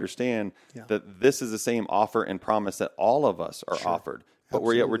help you understand that this is the same offer and promise that all of us are offered. But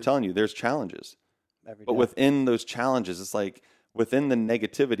we're telling you there's challenges. But within those challenges, it's like within the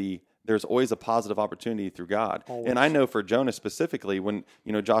negativity, there's always a positive opportunity through God. Always. And I know for Jonah specifically, when,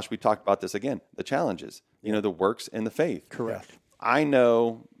 Josh, we talked about this again, the challenges, the works and the faith. Correct. I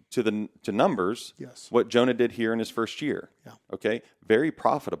know to Numbers what Jonah did here in his first year. Yeah. Okay? Very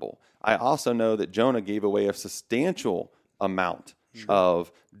profitable. I also know that Jonah gave away a substantial amount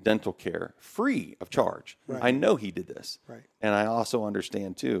of dental care free of charge. Right. I know he did this. Right. And I also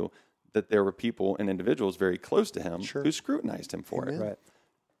understand too that there were people and individuals very close to him who scrutinized him for it. Right.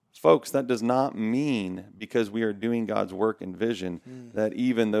 Folks, that does not mean because we are doing God's work and vision that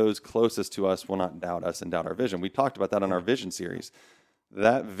even those closest to us will not doubt us and doubt our vision. We talked about that on our vision series.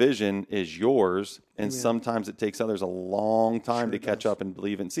 That vision is yours, and sometimes it takes others a long time to catch up and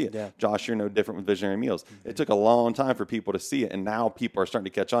believe and see it. Yeah. Josh, you're no different with Visionary Meals. It took a long time for people to see it, and now people are starting to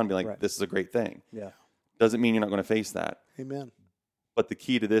catch on and be like, this is a great thing. Yeah. Doesn't mean you're not going to face that. Amen. But the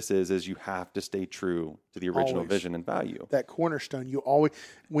key to this is you have to stay true to the original vision and value. That cornerstone, you always,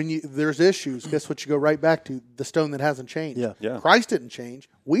 there's issues, guess what you go right back to? The stone that hasn't changed. Yeah. Christ didn't change.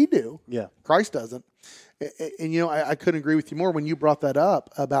 We do. Yeah. Christ doesn't. And I couldn't agree with you more when you brought that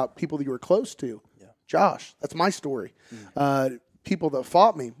up about people that you were close to. Yeah. Josh, that's my story. People that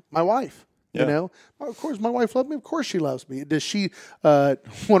fought me, my wife. Yeah. Of course, my wife loved me. Of course, she loves me. Does she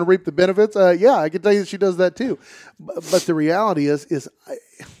want to reap the benefits? Yeah, I can tell you that she does that too. But the reality is I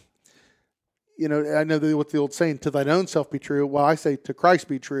know what the old saying, to thine own self be true. Well, I say to Christ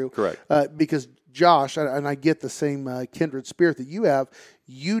be true. Correct. Because Josh, and I get the same kindred spirit that you have,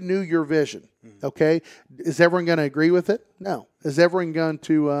 you knew your vision. Okay? Is everyone going to agree with it? No. Is everyone going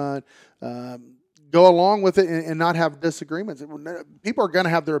to go along with it and not have disagreements? People are going to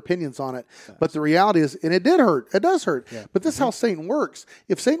have their opinions on it. But the reality is, and it did hurt. It does hurt. Yeah. But this is how Satan works.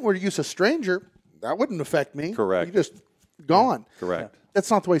 If Satan were to use a stranger, that wouldn't affect me. Correct. You just gone. Correct.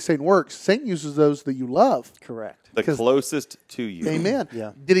 That's not the way Satan works. Satan uses those that you love. Correct. The closest to you. Amen.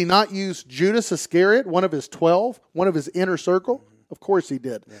 Yeah. Did he not use Judas Iscariot, one of his 12, one of his inner circle? Of course he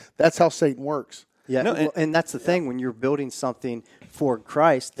did. Yeah. That's how Satan works. Yeah, and that's the thing. When you're building something for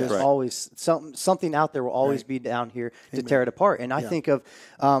Christ, there's always something out there will always be down here to tear it apart. And I think of,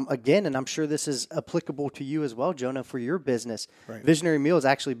 again, and I'm sure this is applicable to you as well, Jonah, for your business. Right. Visionary Meals,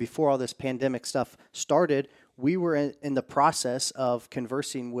 actually, before all this pandemic stuff started, we were in the process of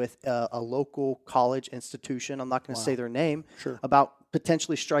conversing with a local college institution. I'm not going to say their name. Sure. About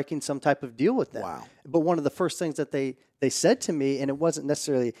potentially striking some type of deal with them. Wow. But one of the first things that they said to me, and it wasn't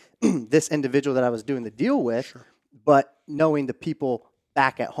necessarily this individual that I was doing the deal with, but knowing the people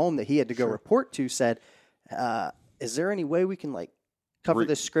back at home that he had to go report to, said, is there any way we can cover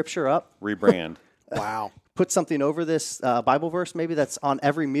this scripture up? Rebrand. Wow. Put something over this Bible verse maybe that's on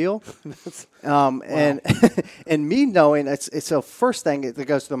every meal. And me knowing, it's the first thing that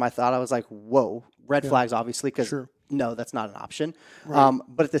goes through my thought, I was like, whoa, red flags, obviously, because no, that's not an option. Right.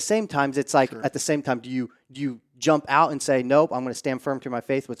 But at the same time, it's like, at the same time, do you jump out and say, nope, I'm going to stand firm to my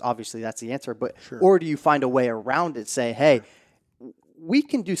faith, which obviously that's the answer, but or do you find a way around it, say, hey, we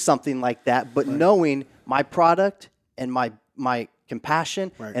can do something like that, but knowing my product and my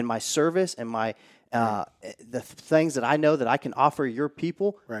compassion and my service and my the things that I know that I can offer your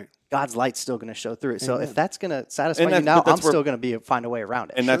people, God's light's still going to show through it. Amen. So if that's going to satisfy you now, I'm still going to find a way around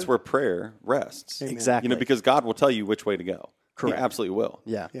it. And that's where prayer rests. Amen. Exactly. Because God will tell you which way to go. Correct. He absolutely will.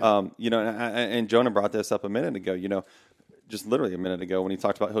 Yeah. And Jonah brought this up a minute ago, just literally a minute ago when he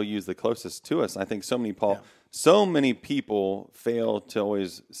talked about he'll use the closest to us. I think so many people fail to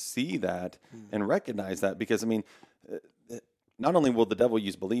always see that and recognize that because, not only will the devil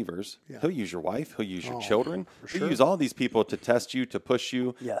use believers, he'll use your wife, he'll use your children, he'll use all these people to test you, to push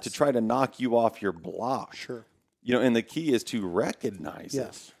you, to try to knock you off your block. Sure. You know, and the key is to recognize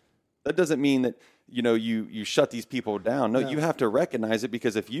it. That doesn't mean that, you know, you shut these people down. No, you have to recognize it,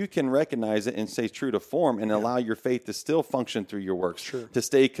 because if you can recognize it and stay true to form and allow your faith to still function through your works, to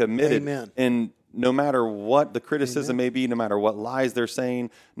stay committed, and no matter what the criticism may be, no matter what lies they're saying,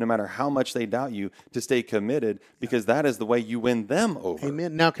 no matter how much they doubt you, to stay committed, because that is the way you win them over.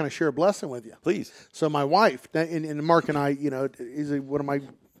 Amen. Now, can I share a blessing with you? Please. So my wife, and Mark and I, you know, he's one of my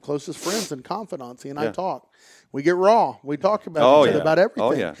closest friends and confidants. He and I talk. We get raw. We talk about each other, about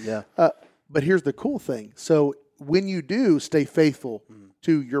everything. But here's the cool thing. So when you do stay faithful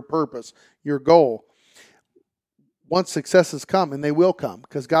to your purpose, your goal, once successes come, and they will come,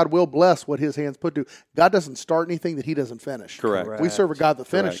 because God will bless what his hands put to. God doesn't start anything that he doesn't finish. Correct. We serve a God that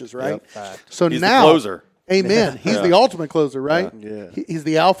finishes, right? Yep. So He's now, the closer. Amen. He's the ultimate closer, right? He's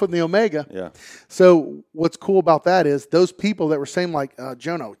the Alpha and the Omega. So what's cool about that is those people that were saying, like,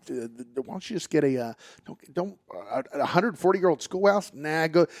 Jonah, why don't you just get a 140-year-old schoolhouse? Nah,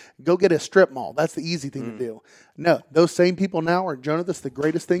 go get a strip mall. That's the easy thing to do. No, those same people now are, Jonah, that's the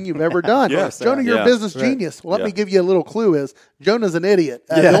greatest thing you've ever done. Jonah, you're a business genius. Well, let me give you a little clue is Jonah's an idiot.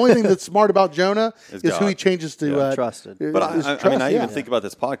 The only thing that's smart about Jonah is who he changes to. Trusted. But I mean, I even think about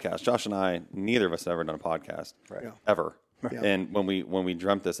this podcast. Josh and I, neither of us have ever done a podcast, ever. And when we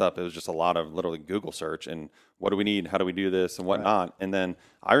dreamt this up, it was just a lot of literally Google search and what do we need, how do we do this, and whatnot. And then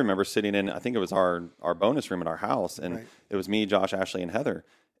I remember sitting in, I think it was our bonus room at our house, and it was me, Josh, Ashley, and Heather.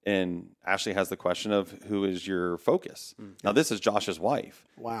 And Ashley has the question of who is your focus. Now, this is Josh's wife.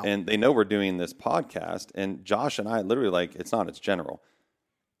 Wow. And they know we're doing this podcast. And Josh and I literally like, it's general.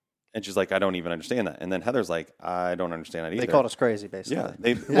 And she's like, I don't even understand that. And then Heather's like, I don't understand that either. They called us crazy, basically.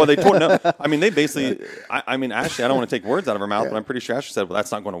 Yeah. They told no. I mean, they basically, I mean, Ashley, I don't want to take words out of her mouth, but I'm pretty sure Ashley said, well,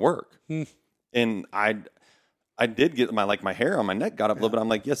 that's not going to work. And I did get my hair on my neck got up a little bit. I'm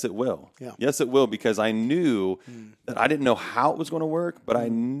like, yes, it will. Yes, it will, because I knew that I didn't know how it was going to work, but I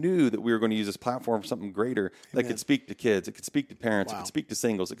knew that we were going to use this platform for something greater that could speak to kids, it could speak to parents, it could speak to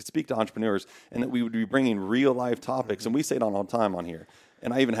singles, it could speak to entrepreneurs, and that we would be bringing real life topics. And we say it all the time on here.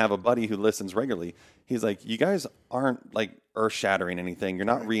 And I even have a buddy who listens regularly. He's like, you guys aren't like earth shattering anything. You're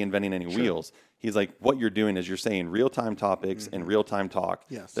not reinventing any wheels. He's like, what you're doing is you're saying real-time topics and real-time talk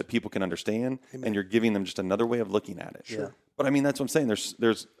that people can understand, and you're giving them just another way of looking at it. But I mean, that's what I'm saying.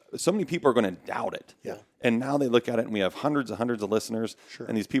 There's so many people are going to doubt it. And now they look at it, and we have hundreds of listeners,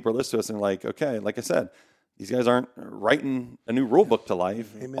 and these people are listening to us, and they're like, okay, like I said, these guys aren't writing a new rule book to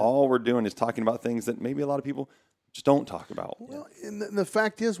life. All we're doing is talking about things that maybe a lot of people just don't talk about. Well, and the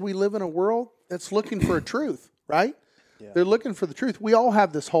fact is, we live in a world that's looking for a truth, right? They're looking for the truth. We all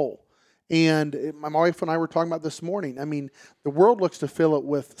have this hole. And my wife and I were talking about this morning. I mean, the world looks to fill it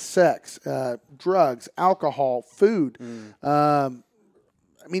with sex, drugs, alcohol, food. I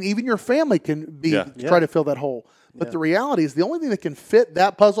mean, even your family can try to fill that hole. But the reality is, the only thing that can fit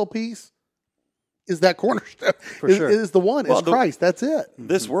that puzzle piece is that cornerstone. Is the one. Well, it's Christ. That's it.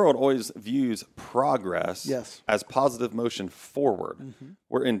 This world always views progress as positive motion forward,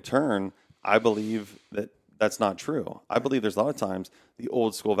 where in turn, I believe that that's not true. I believe there's a lot of times the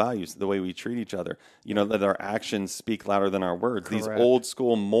old school values, the way we treat each other, you know, that our actions speak louder than our words. These old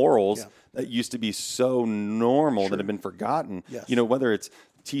school morals that used to be so normal that have been forgotten, you know, whether it's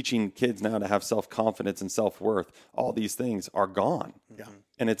teaching kids now to have self-confidence and self-worth, all these things are gone.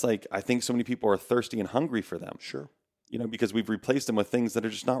 And it's like, I think so many people are thirsty and hungry for them. You know, because we've replaced them with things that are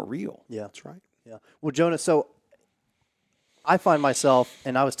just not real. That's right. Well, Jonah, so I find myself,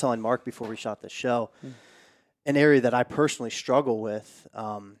 and I was telling Mark before we shot this show, an area that I personally struggle with,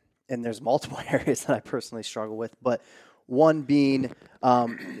 and there's multiple areas that I personally struggle with, but one being,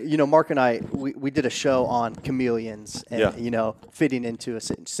 you know, Mark and I, we did a show on chameleons and, you know, fitting into a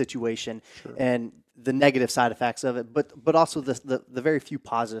situation and the negative side effects of it, but also the very few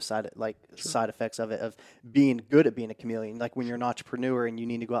positive side effects of it, of being good at being a chameleon. Like when you're an entrepreneur and you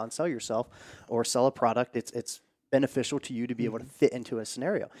need to go out and sell yourself or sell a product, it's beneficial to you to be able to fit into a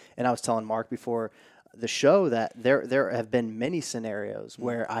scenario. And I was telling Mark before the show that there have been many scenarios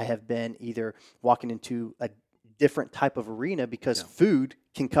where I have been either walking into a different type of arena because food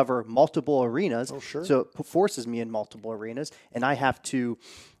can cover multiple arenas. So it forces me in multiple arenas, and I have to,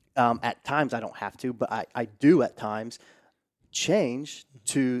 at times I don't have to, but I do at times change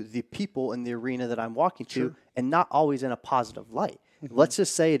to the people in the arena that I'm walking to, and not always in a positive light. Let's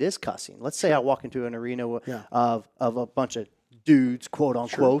just say it is cussing. Let's say I walk into an arena of a bunch of dudes, quote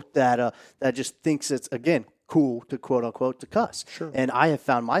unquote, that just thinks it's, again, cool to quote unquote to cuss. Sure. And I have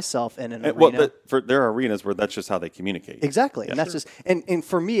found myself in an arena. Well, there are arenas where that's just how they communicate. Exactly. And that's just, and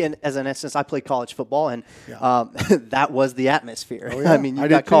for me, and as an instance, I played college football, and that was the atmosphere. Oh, yeah. I mean, you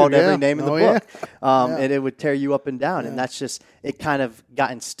got called every name in the book, and it would tear you up and down. And that's just, it kind of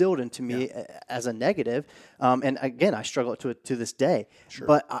got instilled into me as a negative. And again, I struggle to this day. Sure.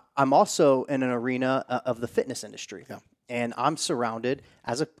 But I'm also in an arena of the fitness industry. Yeah. And I'm surrounded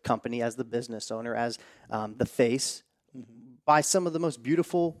as a company, as the business owner, as the face, by some of the most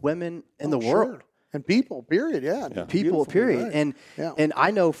beautiful women in the world. And people, period, People, period. Right. And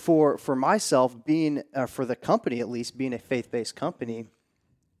I know for myself, being, for the company at least, being a faith-based company,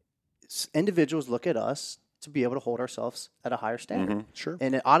 individuals look at us to be able to hold ourselves at a higher standard. Mm-hmm. Sure.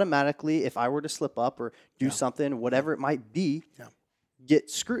 And it automatically, if I were to slip up or do something, whatever it might be,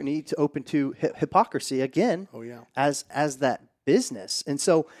 get scrutiny to open to hypocrisy again as that business. And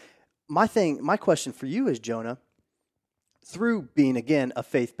so my question for you is, Jonah, through being, again, a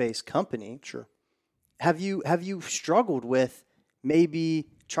faith-based company, have you struggled with maybe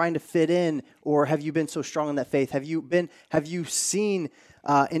trying to fit in, or have you been so strong in that faith? Have you seen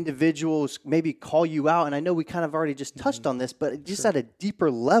individuals maybe call you out? And I know we kind of already just touched on this, but just at a deeper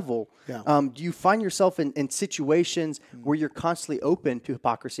level, do you find yourself in situations where you're constantly open to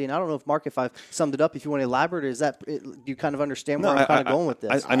hypocrisy? And I don't know if, Mark, if I've summed it up, if you want to elaborate, do you kind of understand where I'm kind of going with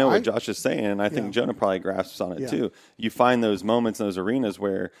this? I know what Josh is saying, and I think Jonah probably grasps on it too. You find those moments in those arenas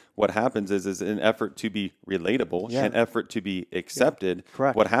where what happens is an effort to be relatable, an effort to be accepted.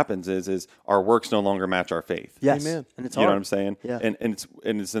 Correct. What happens is our works no longer match our faith. Yes. Amen. And it's You hard. know what I'm saying? Yeah. And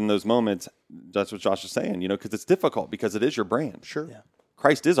it's in those moments, that's what Josh is saying, because it's difficult, because it is your brand. Sure. Yeah.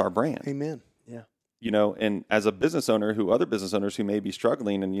 Christ is our brand. Amen. Yeah. And as a business owner, other business owners who may be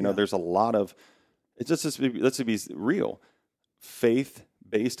struggling, and, there's a lot of, let's be real,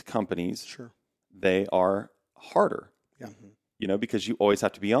 faith-based companies, they are harder. Yeah. Because you always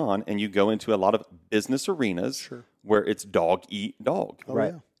have to be on, and you go into a lot of business arenas where it's dog eat dog. Oh,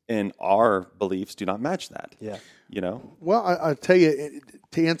 right. And our beliefs do not match that. Yeah. Well, I'll tell you,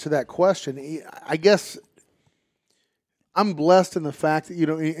 to answer that question, I guess I'm blessed in the fact that,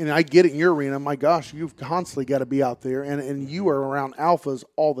 and I get it in your arena, my gosh, you've constantly got to be out there, and you are around alphas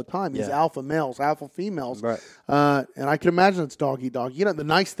all the time, these alpha males, alpha females. Right. And I can imagine it's dog eat dog. The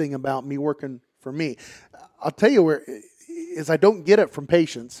nice thing about me working for me, I'll tell you where is I don't get it from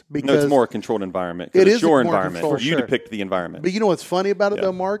patients, because it's more a controlled environment. It is it's your more environment. controlled, You depict the environment. But you know what's funny about it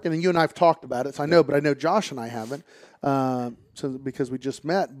though, Mark? And you and I have talked about it, so I know. But I know Josh and I haven't, because we just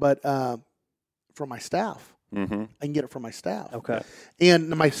met. But from my staff, I can get it from my staff. Okay. And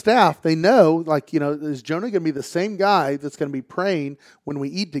my staff, they know, is Jonah going to be the same guy that's going to be praying when we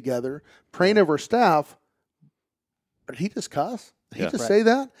eat together, praying over staff? But he just cuss? He just say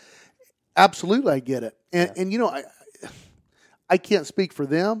that? Absolutely, I get it. And I can't speak for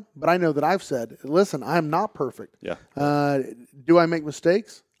them, but I know that I've said, listen, I'm not perfect. Yeah. Do I make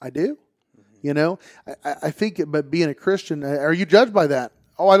mistakes? I do. I think, but being a Christian, are you judged by that?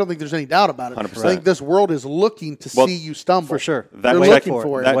 Oh, I don't think there's any doubt about it. 100%. I think this world is looking to see you stumble. For sure. They're looking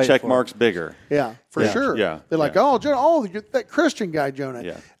for it. That check mark's bigger. Yeah, for sure. Yeah. They're like, Jonah, you're that Christian guy, Jonah.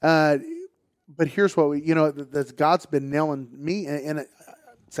 Yeah. But here's what that God's been nailing me, and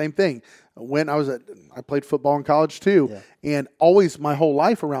same thing. When I played football in college too, and always my whole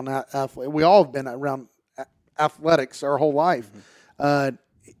life around that. We all have been around athletics our whole life.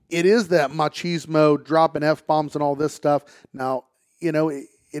 It is that machismo, dropping F-bombs and all this stuff. Now,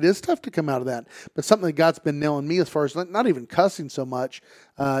 it is tough to come out of that, but something that God's been nailing me as far as not even cussing so much,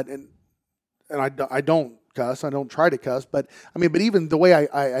 and I don't cuss. I don't try to cuss, but even the way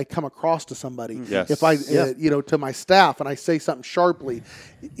I come across to somebody, if I, to my staff, and I say something sharply,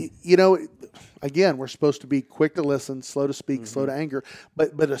 again, we're supposed to be quick to listen, slow to speak, slow to anger.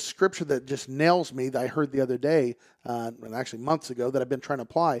 But a scripture that just nails me that I heard the other day, and actually months ago, that I've been trying to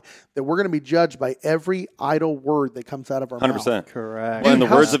apply, that we're going to be judged by every idle word that comes out of our 100%. mouth. Correct. Well, and the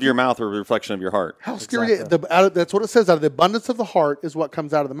words of your mouth are a reflection of your heart. How scary! That's what it says. Out of the abundance of the heart is what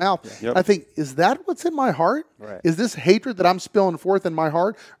comes out of the mouth. Yep. I think, is that what's in my heart? Right. Is this hatred that I'm spilling forth in my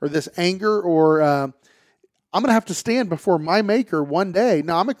heart, or this anger, or I'm going to have to stand before my Maker one day.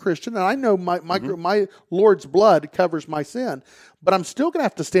 Now, I'm a Christian, and I know my Lord's blood covers my sin, but I'm still going to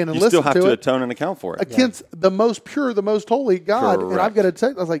have to stand and listen to it. You still have to atone and account for it. Against the most pure, the most holy God. Correct. And I've got to say,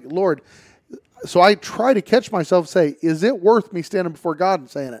 I was like, Lord, so I try to catch myself say, is it worth me standing before God and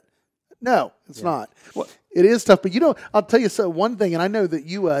saying it? No, it's not. Well, it is tough. But, I'll tell you one thing, and I know that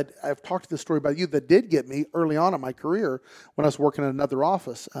you, I've talked this story about you that did get me early on in my career when I was working at another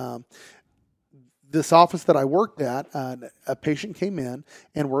office. This office that I worked at, a patient came in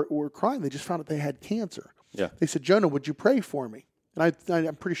and were crying. They just found out they had cancer. Yeah. They said, Jonah, would you pray for me? And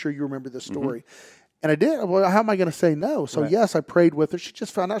I'm pretty sure you remember this story. And I did. Well, how am I going to say no? So yes, I prayed with her. She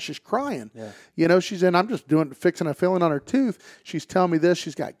just found out she's crying. Yeah. She's in. I'm just fixing a filling on her tooth. She's telling me this.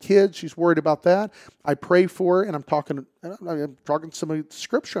 She's got kids. She's worried about that. I pray for her, and I'm talking some of the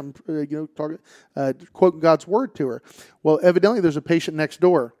scripture. I'm quoting God's word to her. Well, evidently there's a patient next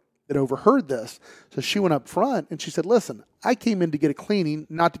door that overheard this. So she went up front and she said, "Listen, I came in to get a cleaning,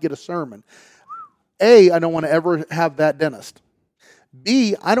 not to get a sermon. A, I don't want to ever have that dentist.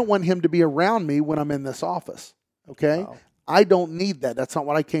 B, I don't want him to be around me when I'm in this office, okay? Wow. I don't need that. That's not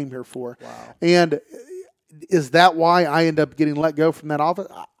what I came here for." Wow. And is that why I end up getting let go from that office?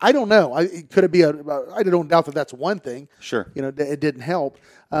 I don't know. I don't doubt that that's one thing. Sure. It didn't help.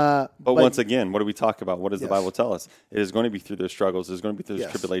 But once again, what do we talk about? What does the Bible tell us? It is going to be through those struggles. It's going to be through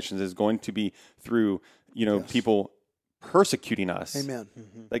those tribulations. It's going to be through, people persecuting us, Amen.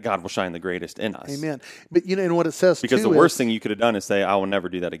 That God will shine the greatest in us. Amen. But and what it says because the worst thing you could have done is say, "I will never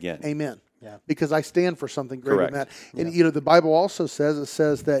do that again." Amen. Yeah. Because I stand for something greater than that. And the Bible also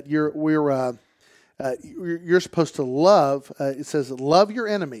says that you're supposed to love. It says, "Love your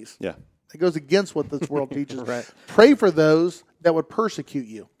enemies." Yeah. It goes against what this world teaches. Right. Pray for those that would persecute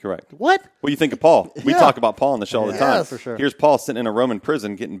you. Correct. What? Well, you think of Paul. We talk about Paul on the show all the time. Yes, for sure. Here's Paul sitting in a Roman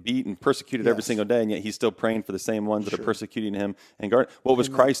prison getting beaten, persecuted every single day, and yet he's still praying for the same ones that are persecuting him. And what was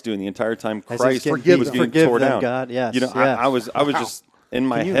Christ doing the entire time? Christ was getting tore down. God, yes. I was just in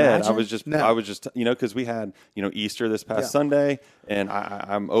my head. I was just because we had Easter this past Sunday, and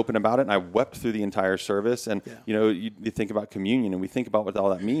I'm open about it, and I wept through the entire service. And you think about communion, and we think about what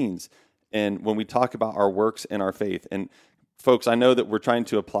all that means. And when we talk about our works and our faith, and folks, I know that we're trying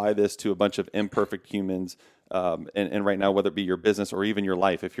to apply this to a bunch of imperfect humans, and right now, whether it be your business or even your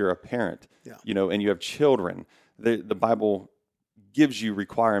life, if you're a parent, and you have children, the Bible gives you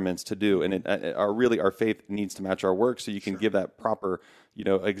requirements to do, and our faith needs to match our work, so you can give that proper,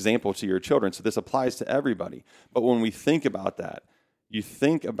 example to your children. So this applies to everybody. But when we think about that, you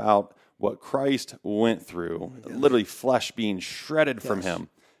think about what Christ went through, literally flesh being shredded from him.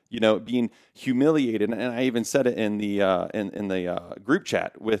 Being humiliated, and I even said it in the group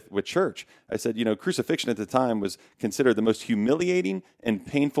chat with church. I said, crucifixion at the time was considered the most humiliating and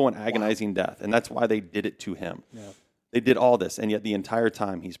painful and agonizing death, and that's why they did it to him. Yeah. They did all this, and yet the entire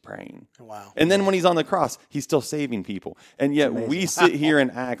time he's praying. Wow! And then when he's on the cross, he's still saving people, and yet we sit here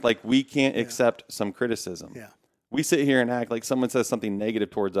and act like we can't accept some criticism. Yeah. We sit here and act like someone says something negative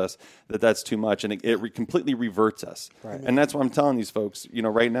towards us, that's too much, and it completely reverts us. Right. And that's what I'm telling these folks,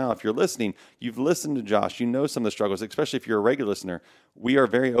 right now, if you're listening, you've listened to Josh, some of the struggles, especially if you're a regular listener. We are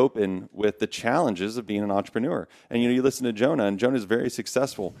very open with the challenges of being an entrepreneur. And, you listen to Jonah, and Jonah's very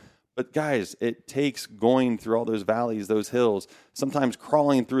successful. But, guys, it takes going through all those valleys, those hills, sometimes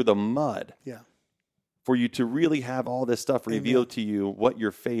crawling through the mud. Yeah. For you to really have all this stuff revealed to you, what your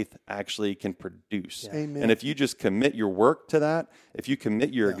faith actually can produce. Yeah. Amen. And if you just commit your work to that, if you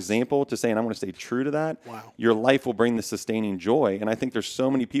commit your example to saying, I'm going to stay true to that, your life will bring the sustaining joy. And I think there's so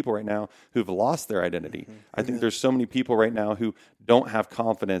many people right now who've lost their identity. Mm-hmm. I think there's so many people right now who don't have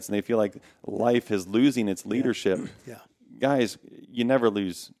confidence, and they feel like life is losing its leadership. Yeah. Guys, you never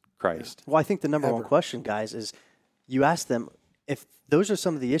lose Christ. Well, I think the number one question, guys, is you ask them, if those are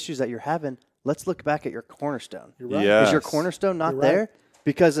some of the issues that you're having, let's look back at your cornerstone. You're right. Yes. Is your cornerstone not there?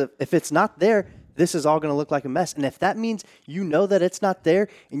 Because if it's not there, this is all going to look like a mess. And if that means that it's not there,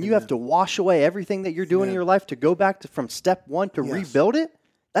 and you have to wash away everything that you're doing in your life to go back from step one to rebuild it,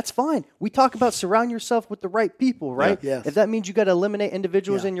 that's fine. We talk about surround yourself with the right people, right? Yeah. Yes. If that means you got to eliminate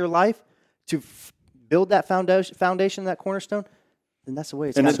individuals in your life to build that foundation, that cornerstone, then that's the way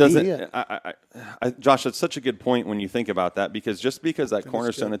it's going to be. Josh, that's such a good point when you think about that, because just because that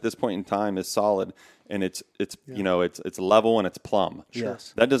cornerstone at this point in time is solid and it's level and it's plumb,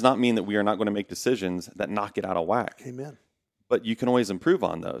 yes, that does not mean that we are not going to make decisions that knock it out of whack. Amen. But you can always improve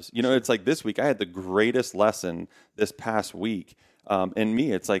on those. It's like this week, I had the greatest lesson this past week. And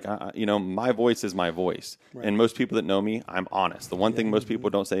me, it's like, my voice is my voice. Right. And most people that know me, I'm honest. The one thing most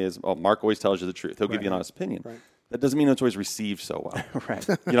people don't say is, Mark always tells you the truth. He'll give you an honest opinion. Right. That doesn't mean it's always received so well. Right.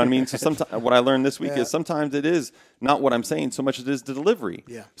 You know what I mean? So sometimes what I learned this week is sometimes it is not what I'm saying so much as it is the delivery.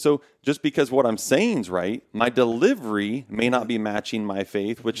 Yeah. So just because what I'm saying is right, my delivery may not be matching my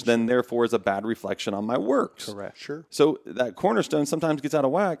faith, which then therefore is a bad reflection on my works. Correct. Sure. So that cornerstone sometimes gets out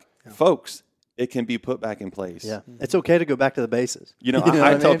of whack. Yeah. Folks, it can be put back in place. Yeah. It's okay to go back to the bases.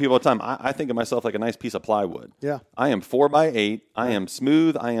 I tell people all the time, I think of myself like a nice piece of plywood. Yeah. I am 4x8. I am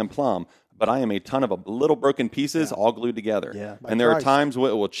smooth. I am plumb. but I am a ton of little broken pieces all glued together. Yeah. And there are times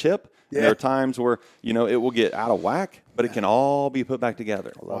where it will chip. Yeah. And there are times where, it will get out of whack, but it can all be put back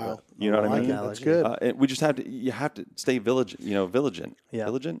together. Wow. You know what I mean? That's good. We just you have to stay vigilant. Yeah.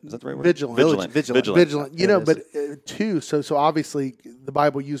 Vigilant? Is that the right word? Vigilant. Vigilant. But too, so obviously the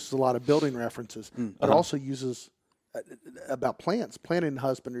Bible uses a lot of building references, but also uses about plants, planting and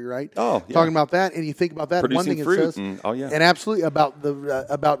husbandry, right? Oh, yeah. Talking about that, and you think about that. Producing one thing fruit it says, and absolutely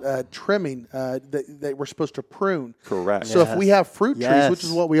about trimming that we're supposed to prune. Correct. So if we have fruit trees, which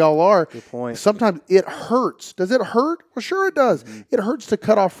is what we all are, good point. Sometimes it hurts. Does it hurt? Well, sure it does. It hurts to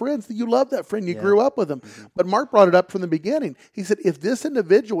cut off friends that you love that friend, you grew up with them. But Mark brought it up from the beginning. He said, if this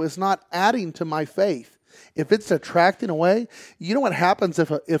individual is not adding to my faith, if it's attracting away, you know what happens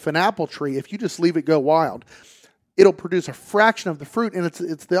if an apple tree, if you just leave it go wild, it'll produce a fraction of the fruit, and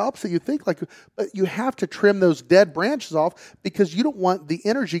it's the opposite. You think but you have to trim those dead branches off because you don't want the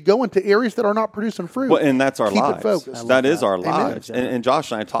energy going to areas that are not producing fruit. Well, and that's our lives. Keep it focused. That is our lives. Amen. And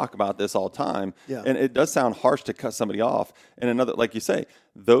Josh and I talk about this all the time. Yeah. And it does sound harsh to cut somebody off. And another, like you say,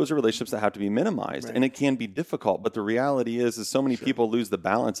 those are relationships that have to be minimized, and it can be difficult. But the reality is so many people lose the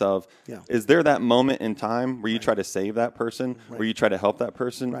balance of, is there that moment in time where you try to save that person, where you try to help that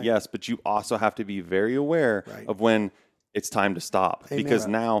person? Right. Yes, but you also have to be very aware of when it's time to stop. Amen. Because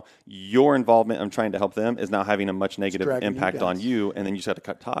now your involvement in trying to help them is now having a much negative impact on you, and then you just have to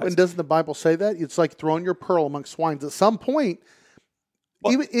cut ties. And doesn't the Bible say that? It's like throwing your pearl among swines. At some point,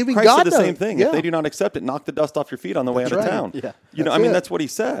 well, even Christ God said the does. same thing. If they do not accept it, knock the dust off your feet on the way out of town. Yeah. That's what he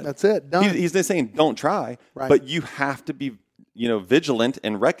said. That's it. Done. He's just saying, don't try, but you have to be, vigilant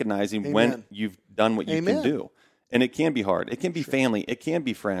and recognizing when you've done what you can do. And it can be hard. It can be family. It can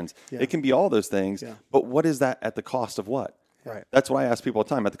be friends. It can be all those things. But what is that at the cost of what? Right. That's what I ask people all the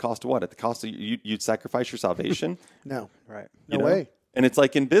time. At the cost of what? At the cost of you'd sacrifice your salvation? No. Right. No way. And it's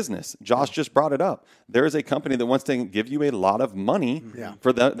like in business. Josh just brought it up. There is a company that wants to give you a lot of money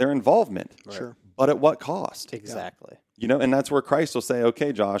for their involvement. Right. Sure. But at what cost? Exactly. And that's where Christ will say,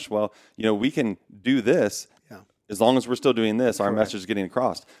 okay, Josh, well, we can do this. As long as we're still doing this, our message is getting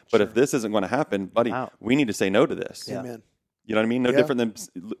across. But if this isn't going to happen, buddy, we need to say no to this. Yeah. Amen. You know what I mean? No different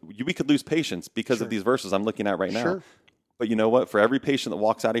than we could lose patience because of these verses I'm looking at right now. Sure. But you know what? For every patient that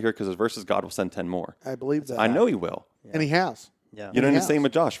walks out of here because of verses, God will send 10 more. I believe that. I know he will. And he has. Yeah. You know, and the same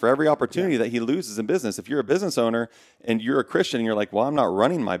with Josh. For every opportunity that he loses in business, if you're a business owner and you're a Christian and you're like, well, I'm not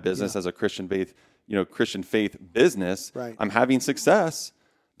running my business as a Christian faith, Christian faith business. Right. I'm having success.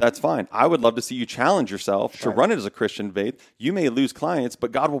 That's fine. I would love to see you challenge yourself to run it as a Christian faith. You may lose clients,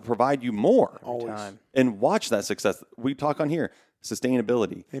 but God will provide you more. Always. And watch that success. We talk on here,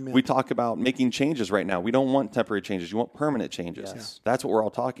 sustainability. Amen. We talk about making changes right now. We don't want temporary changes. You want permanent changes. Yes. That's what we're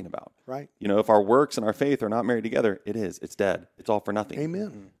all talking about. Right. If our works and our faith are not married together, it is. It's dead. It's all for nothing.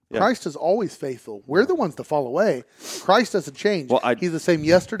 Amen. Yeah. Christ is always faithful. We're the ones that fall away. Christ doesn't change. Well, He's the same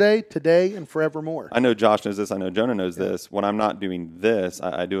yesterday, today, and forevermore. I know Josh knows this. I know Jonah knows this. When I'm not doing this,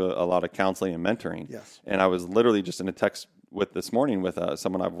 I do a lot of counseling and mentoring. Yes. And I was literally just in a text this morning with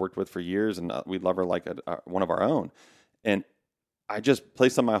someone I've worked with for years, and we love her like one of our own. And I just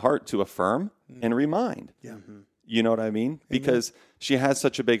placed on my heart to affirm and remind. Yeah. You know what I mean? Amen. Because she has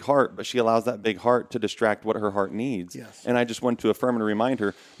such a big heart, but she allows that big heart to distract what her heart needs. Yes. And I just want to affirm and remind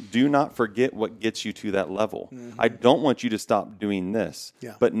her, do not forget what gets you to that level. I don't want you to stop doing this,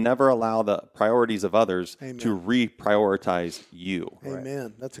 but never allow the priorities of others to reprioritize you. Amen.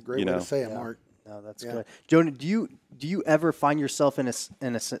 Right. That's a great way to say it, Mark. No, that's good. Jonah, do you ever find yourself in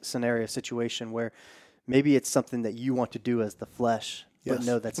a scenario, situation where maybe it's something that you want to do as the flesh, but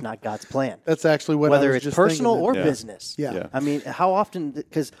no, that's not God's plan? That's actually what whether I was it's just personal thinking or business. Yeah. I mean, how often?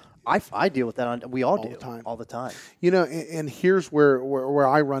 Because I deal with that. We all do all the time. And here's where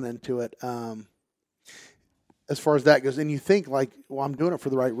I run into it. As far as that goes, and you think like, well, I'm doing it for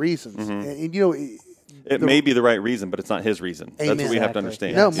the right reasons, and it may be the right reason, but it's not his reason. Amen. That's what we have to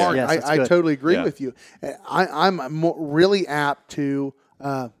understand. No, Mark, I totally agree Yeah. with you. I'm really apt to.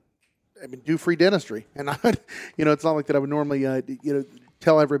 Do free dentistry, and it's not like that I would normally,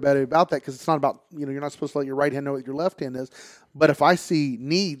 tell everybody about that because it's not about, you're not supposed to let your right hand know what your left hand is. But if I see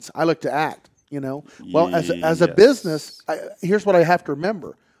needs, I look to act. Well, as a business, here's what I have to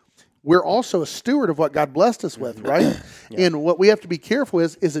remember: we're also a steward of what God blessed us with, right? And what we have to be careful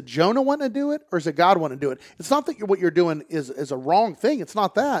is it Jonah wanting to do it, or is it God wanting to do it? It's not that what you're doing is a wrong thing. It's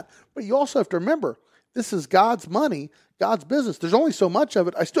not that, but you also have to remember this is God's money. God's business. There's only so much of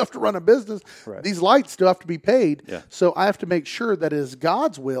it. I still have to run a business. Right. These lights still have to be paid. Yeah. So I have to make sure that it is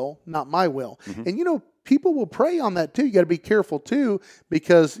God's will, not my will. And, people will pray on that too. You got to be careful too,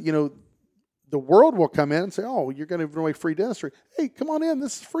 because, the world will come in and say, "Oh, you're going to give away free dentistry. Hey, come on in.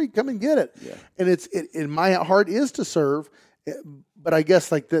 This is free. Come and get it." Yeah. And in my heart is to serve, but I guess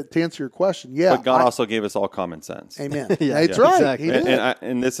to answer your question, yeah. But God also gave us all common sense. Amen. Yeah, That's right. exactly. He did.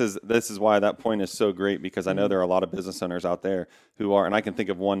 And this is why that point is so great, because I know there are a lot of business owners out there who are, and I can think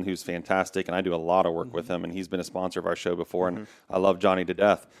of one who's fantastic, and I do a lot of work with him, and he's been a sponsor of our show before, and I love Johnny to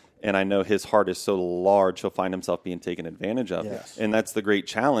death. And I know his heart is so large, he'll find himself being taken advantage of. Yes. And that's the great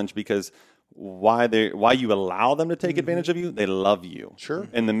challenge, because why you allow them to take advantage of you? They love you. Sure.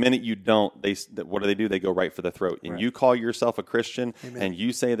 And the minute you don't, what do? They go right for the throat. And you call yourself a Christian, and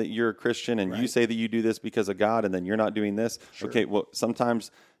you say that you're a Christian, and you say that you do this because of God, and then you're not doing this. Sure. Okay, well,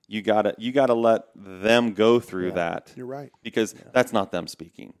 sometimes you gotta let them go through that. You're right. Because that's not them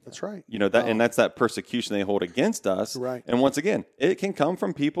speaking. That's right. And that's that persecution they hold against us. Right. And once again, it can come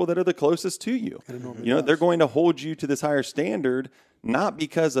from people that are the closest to you. They're going to hold you to this higher standard, not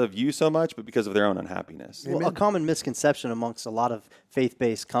because of you so much, but because of their own unhappiness. Well, a common misconception amongst a lot of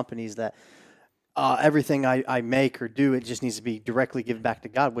faith-based companies that everything I make or do, it just needs to be directly given back to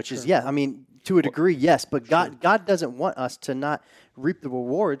God, which is, to a degree, yes. But God doesn't want us to not reap the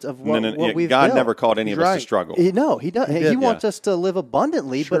rewards of what we've God built. never called any of us to struggle. No, he does. He wants us to live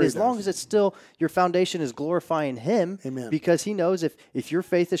abundantly, Sure but as he long does. as it's still your foundation is glorifying Him, Amen. because He knows if your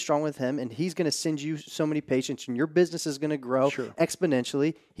faith is strong with Him, and He's going to send you so many patients, and your business is going to grow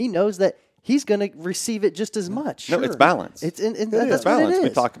exponentially. He knows that He's going to receive it just as much. No, it's balance. That's It's what it balance. is. We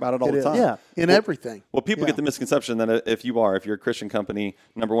talk about it all the time. Yeah. In everything. Well, people get the misconception that if you're a Christian company,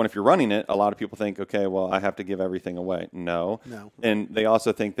 number one, if you're running it, a lot of people think, okay, well, I have to give everything away. No. And they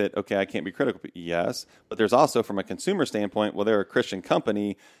also think that, okay, I can't be critical. Yes. But there's also, from a consumer standpoint, well, they're a Christian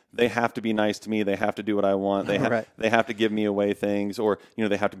company. They have to be nice to me. They have to do what I want. They have to give me away things, or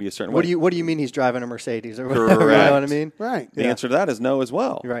they have to be a certain way. What do you mean he's driving a Mercedes or whatever? You know what I mean? Right. The answer to that is no as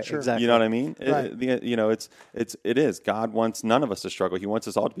well. Right. Sure. Exactly. You know what I mean? Right. It is. God wants none of us to struggle. He wants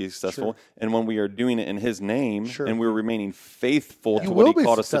us all to be successful. And when we are doing it in His name, and we're remaining faithful to what He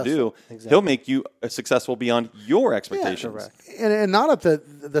called us to do, He'll make you successful beyond your expectations. And not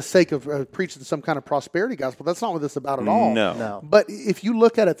at the sake of preaching some kind of prosperity gospel. That's not what this is about at all. No. But if you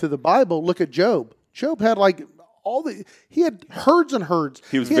look at it through the Bible, look at Job. Job had he had herds and herds.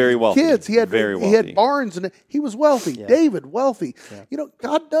 He was very wealthy. Kids. He had very wealthy. He had barns, and he was wealthy. Yeah. David, wealthy. Yeah.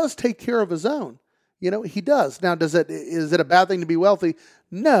 God does take care of His own. He does. Now, is it a bad thing to be wealthy?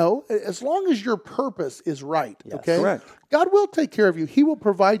 No, as long as your purpose is right. Yes. Okay. Correct. God will take care of you. He will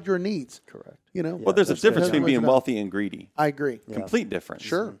provide your needs. Correct. Well, there's a difference between being wealthy and greedy. I agree. Complete difference.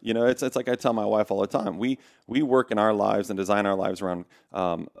 Sure. It's like I tell my wife all the time. We work in our lives and design our lives around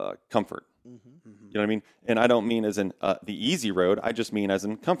comfort. You know what I mean? And I don't mean as in the easy road. I just mean as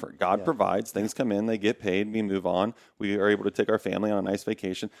in comfort. God provides. Things come in. They get paid. We move on. We are able to take our family on a nice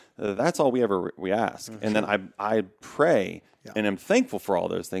vacation. That's all we ask. And then I pray and I'm thankful for all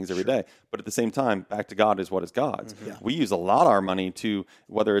those things every day. But at the same time, back to God is what is God's. We use a lot of our money to,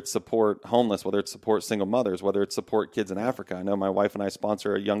 whether it's support homeless, whether it's support single mothers, whether it's support kids in Africa. I know my wife and I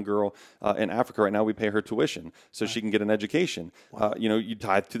sponsor a young girl in Africa right now. We pay her tuition so she can get an education. Wow. You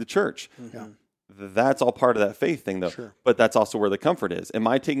tithe to the church. That's all part of that faith thing, though. Sure. But that's also where the comfort is. Am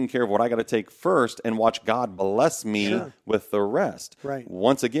I taking care of what I got to take first and watch God bless me with the rest? Right.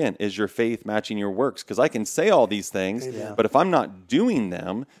 Once again, is your faith matching your works? Because I can say all these things, but if I'm not doing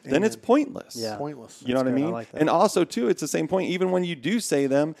them, then it's pointless. Yeah. Pointless. You know what I mean? I like that. And also, too, it's the same point. Even when you do say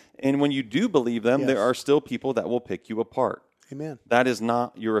them and when you do believe them, there are still people that will pick you apart. Amen. That is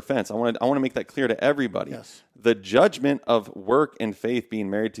not your offense. I want to make that clear to everybody. Yes. The judgment of work and faith being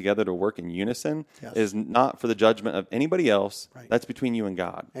married together to work in unison is not for the judgment of anybody else. Right. That's between you and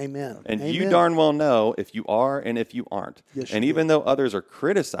God. Amen. And you darn well know if you are and if you aren't. Yes, and even though others are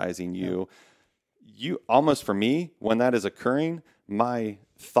criticizing you, you almost, for me, when that is occurring, my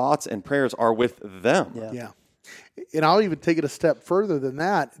thoughts and prayers are with them. Yeah. And I'll even take it a step further than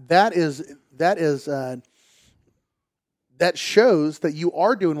that. That shows that you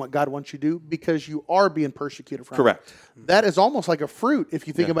are doing what God wants you to do because you are being persecuted from Correct. it. That is almost like a fruit if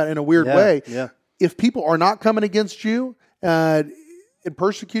you think about it in a weird way. Yeah. If people are not coming against you and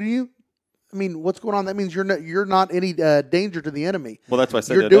persecuting you, I mean, what's going on? That means you're not any danger to the enemy. Well, that's why I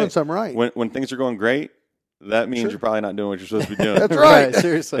said you're doing something right. When things are going great, that means you're probably not doing what you're supposed to be doing. That's right.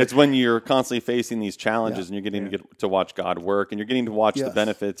 Seriously. It's when you're constantly facing these challenges and you're getting to watch God work and you're getting to watch the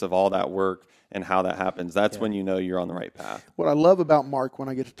benefits of all that work and how that happens. That's when you know you're on the right path. What I love about Mark when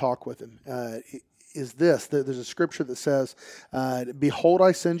I get to talk with him is this. There's a scripture that says, behold,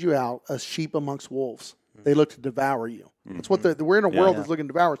 I send you out as sheep amongst wolves. They look to devour you. That's what we're in a world that's looking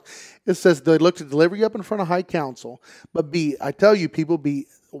to devour us. It says they look to deliver you up in front of high council, but I tell you, people, be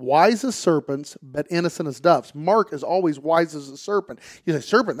wise as serpents, but innocent as doves. Mark is always wise as a serpent. You say,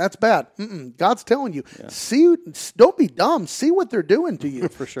 serpent, that's bad. God's telling you, don't be dumb. See what they're doing to you.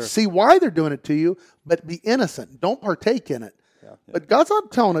 For sure. See why they're doing it to you, but be innocent. Don't partake in it. But God's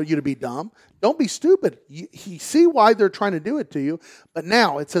not telling you to be dumb. Don't be stupid. You see why they're trying to do it to you. But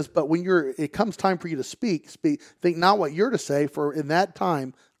now it says, but when it comes time for you to speak, think not what you're to say, for in that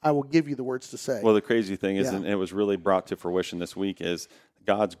time I will give you the words to say. Well, the crazy thing is, and it was really brought to fruition this week, is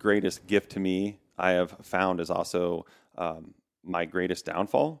God's greatest gift to me, I have found, is also my greatest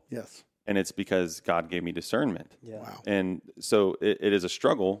downfall. Yes. And it's because God gave me discernment. Yeah. Wow. And so it is a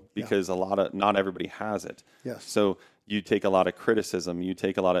struggle because not everybody has it. Yes. So you take a lot of criticism, you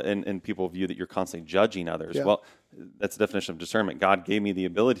take a lot of, and people view that you're constantly judging others. Yeah. Well, that's the definition of discernment. God gave me the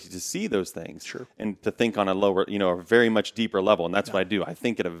ability to see those things and to think on a lower, a very much deeper level. And that's what I do. I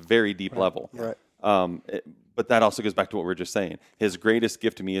think at a very deep level. Right. But that also goes back to what we were just saying. His greatest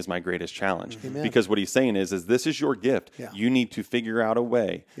gift to me is my greatest challenge. Amen. Because what he's saying is this is your gift. Yeah. You need to figure out a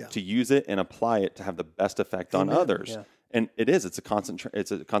way to use it and apply it to have the best effect on others. Yeah. And it's a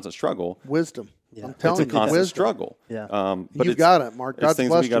constant struggle. Wisdom. Yeah. I'm telling you, it's a constant wisdom. struggle. Yeah. But you've got it, Mark. God's it's things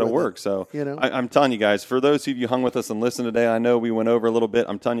blessed we got to you with work. it. So I'm telling you guys, for those of you hung with us and listened today, I know we went over a little bit.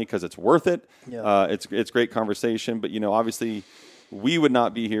 I'm telling you because it's worth it. Yeah. It's great conversation. But obviously, we would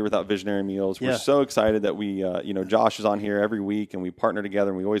not be here without Visionary Meals. We're so excited that we, Josh is on here every week, and we partner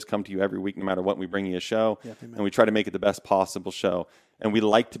together, and we always come to you every week, no matter what. We bring you a show, and we try to make it the best possible show. And we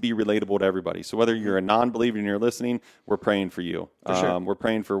like to be relatable to everybody. So whether you're a non-believer and you're listening, we're praying for you. For sure. We're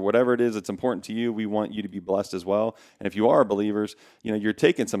praying for whatever it is that's important to you. We want you to be blessed as well. And if you are believers, you're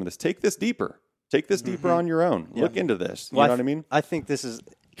taking some of this. Take this deeper. Take this deeper on your own. Look into this. You know what I mean? I think this is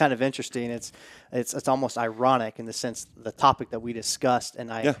kind of interesting. It's almost ironic in the sense the topic that we discussed,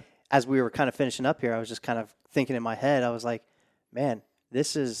 and as we were kind of finishing up here, I was just kind of thinking in my head, I was like, man,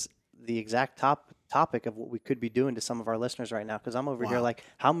 this is the exact topic of what we could be doing to some of our listeners right now, because I'm over here like,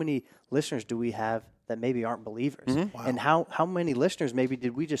 how many listeners do we have that maybe aren't believers? And how many listeners maybe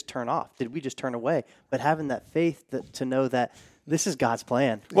did we just turn off? Did we just turn away? But having that faith to know that this is God's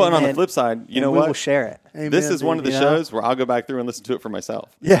plan. Well, and on the flip side, you know what? We will share it. Amen, this is one of the you know? shows where I'll go back through and listen to it for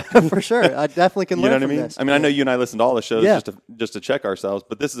myself. Yeah, for sure. I definitely can You know learn what I from mean? this. I mean, I know you and I listen to all the shows Yeah. just to check ourselves,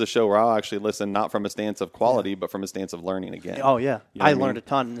 but this is a show where I'll actually listen not from a stance of quality, but from a stance of learning again. Oh yeah, You know I what I learned a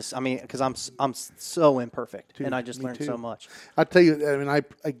ton in this. I mean, because I'm so imperfect, and I just learned too. so much. I tell you, I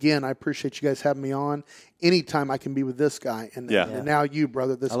mean, I appreciate you guys having me on. Anytime I can be with this guy, and now you,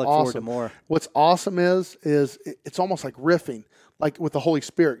 brother, this is I look awesome. forward to more. What's awesome is it's almost like riffing. Like with the Holy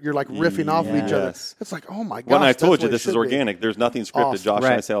Spirit, you're like riffing off of each other. Yes. It's like, oh my gosh. Well, and I that's told you what it this is should be. organic. There's nothing scripted. Awesome. Josh and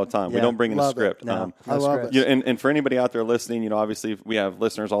I Right. say all the time, we Yeah. don't bring in a Love it. script. No, I love great. it. And for anybody out there listening, obviously we have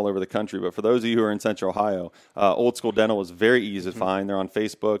listeners all over the country, but for those of you who are in Central Ohio, Old School Dental is very easy to find. They're on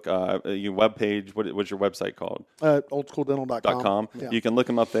Facebook. Your webpage, what's your website called? OldSchoolDental.com. Yeah. You can look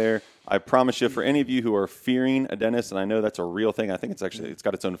them up there. I promise you, for any of you who are fearing a dentist, and I know that's a real thing, I think it's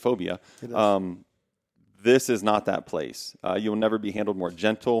got its own phobia. This is not that place. You'll never be handled more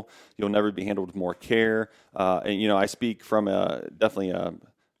gentle. You'll never be handled with more care. And I speak from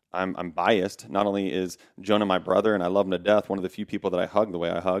I'm biased. Not only is Jonah my brother, and I love him to death, one of the few people that I hug the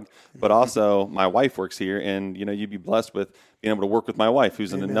way I hug, but also my wife works here, and you'd be blessed with being able to work with my wife,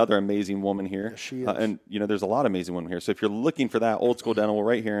 who's another amazing woman here. Yes, she is. And there's a lot of amazing women here. So if you're looking for that, Old School Dental, we're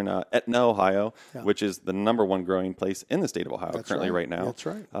right here in Etna, Ohio, which is the #1 growing place in the state of Ohio right now. That's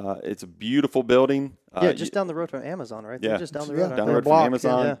right. It's a beautiful building. Just down the road from Amazon, right? They're just down the road. Down the road from block,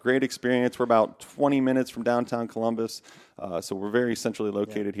 Amazon. yeah. Great experience. We're about 20 minutes from downtown Columbus. So we're very centrally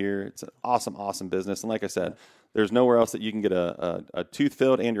located here. It's an awesome business. And like I said, there's nowhere else that you can get a tooth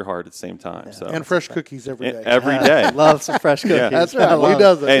filled and your heart at the same time. So And fresh cookies every day. Every day. Love some fresh cookies. That's right. Who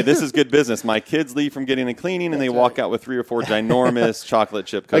doesn't? Hey, this is good business. My kids leave from getting a cleaning, and they walk out with 3 or 4 ginormous chocolate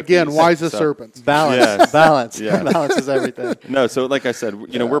chip cookies. Again, wise as serpents. Balance. Yes. Balance. Yeah. Balance is everything. No, so like I said,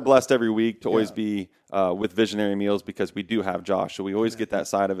 we're blessed every week to always be with Visionary Meals because we do have Josh. So we always get that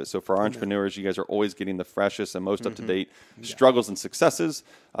side of it. So for our entrepreneurs, you guys are always getting the freshest and most up-to-date struggles and successes.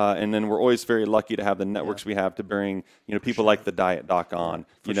 And then we're always very lucky to have the networks we have to bring, people like the Diet Doc on,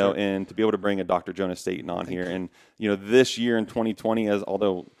 and to be able to bring a Dr. Jonah Staten on here. And, this year in 2020,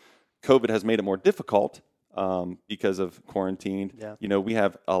 although COVID has made it more difficult, because of quarantine. Yeah. You know, we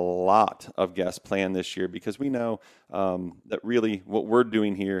have a lot of guests planned this year because we know that really what we're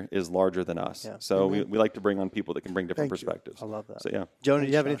doing here is larger than us. Yeah. So we like to bring on people that can bring different perspectives. I love that. So, yeah. Jonah,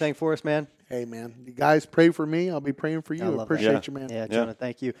 do you have anything for us, man? Hey, man. You guys pray for me. I'll be praying for you. Appreciate you, man. Yeah, Jonah,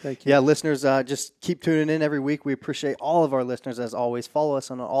 thank you. Thank you. Yeah, listeners, just keep tuning in every week. We appreciate all of our listeners, as always. Follow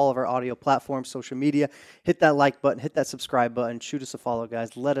us on all of our audio platforms, social media. Hit that like button. Hit that subscribe button. Shoot us a follow,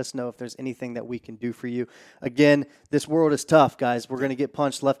 guys. Let us know if there's anything that we can do for you. Again, this world is tough, guys. We're going to get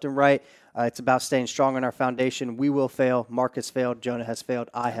punched left and right. It's about staying strong on our foundation. We will fail. Mark has failed. Jonah has failed.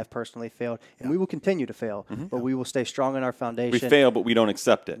 I have personally failed. And we will continue to fail. But we will stay strong on our foundation. We fail, but we don't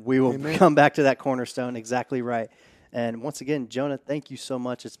accept it. We will come back to that cornerstone. Exactly right. And once again, Jonah, thank you so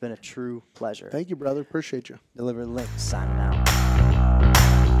much. It's been a true pleasure. Thank you, brother. Appreciate you. Deliberately Linked, signing out.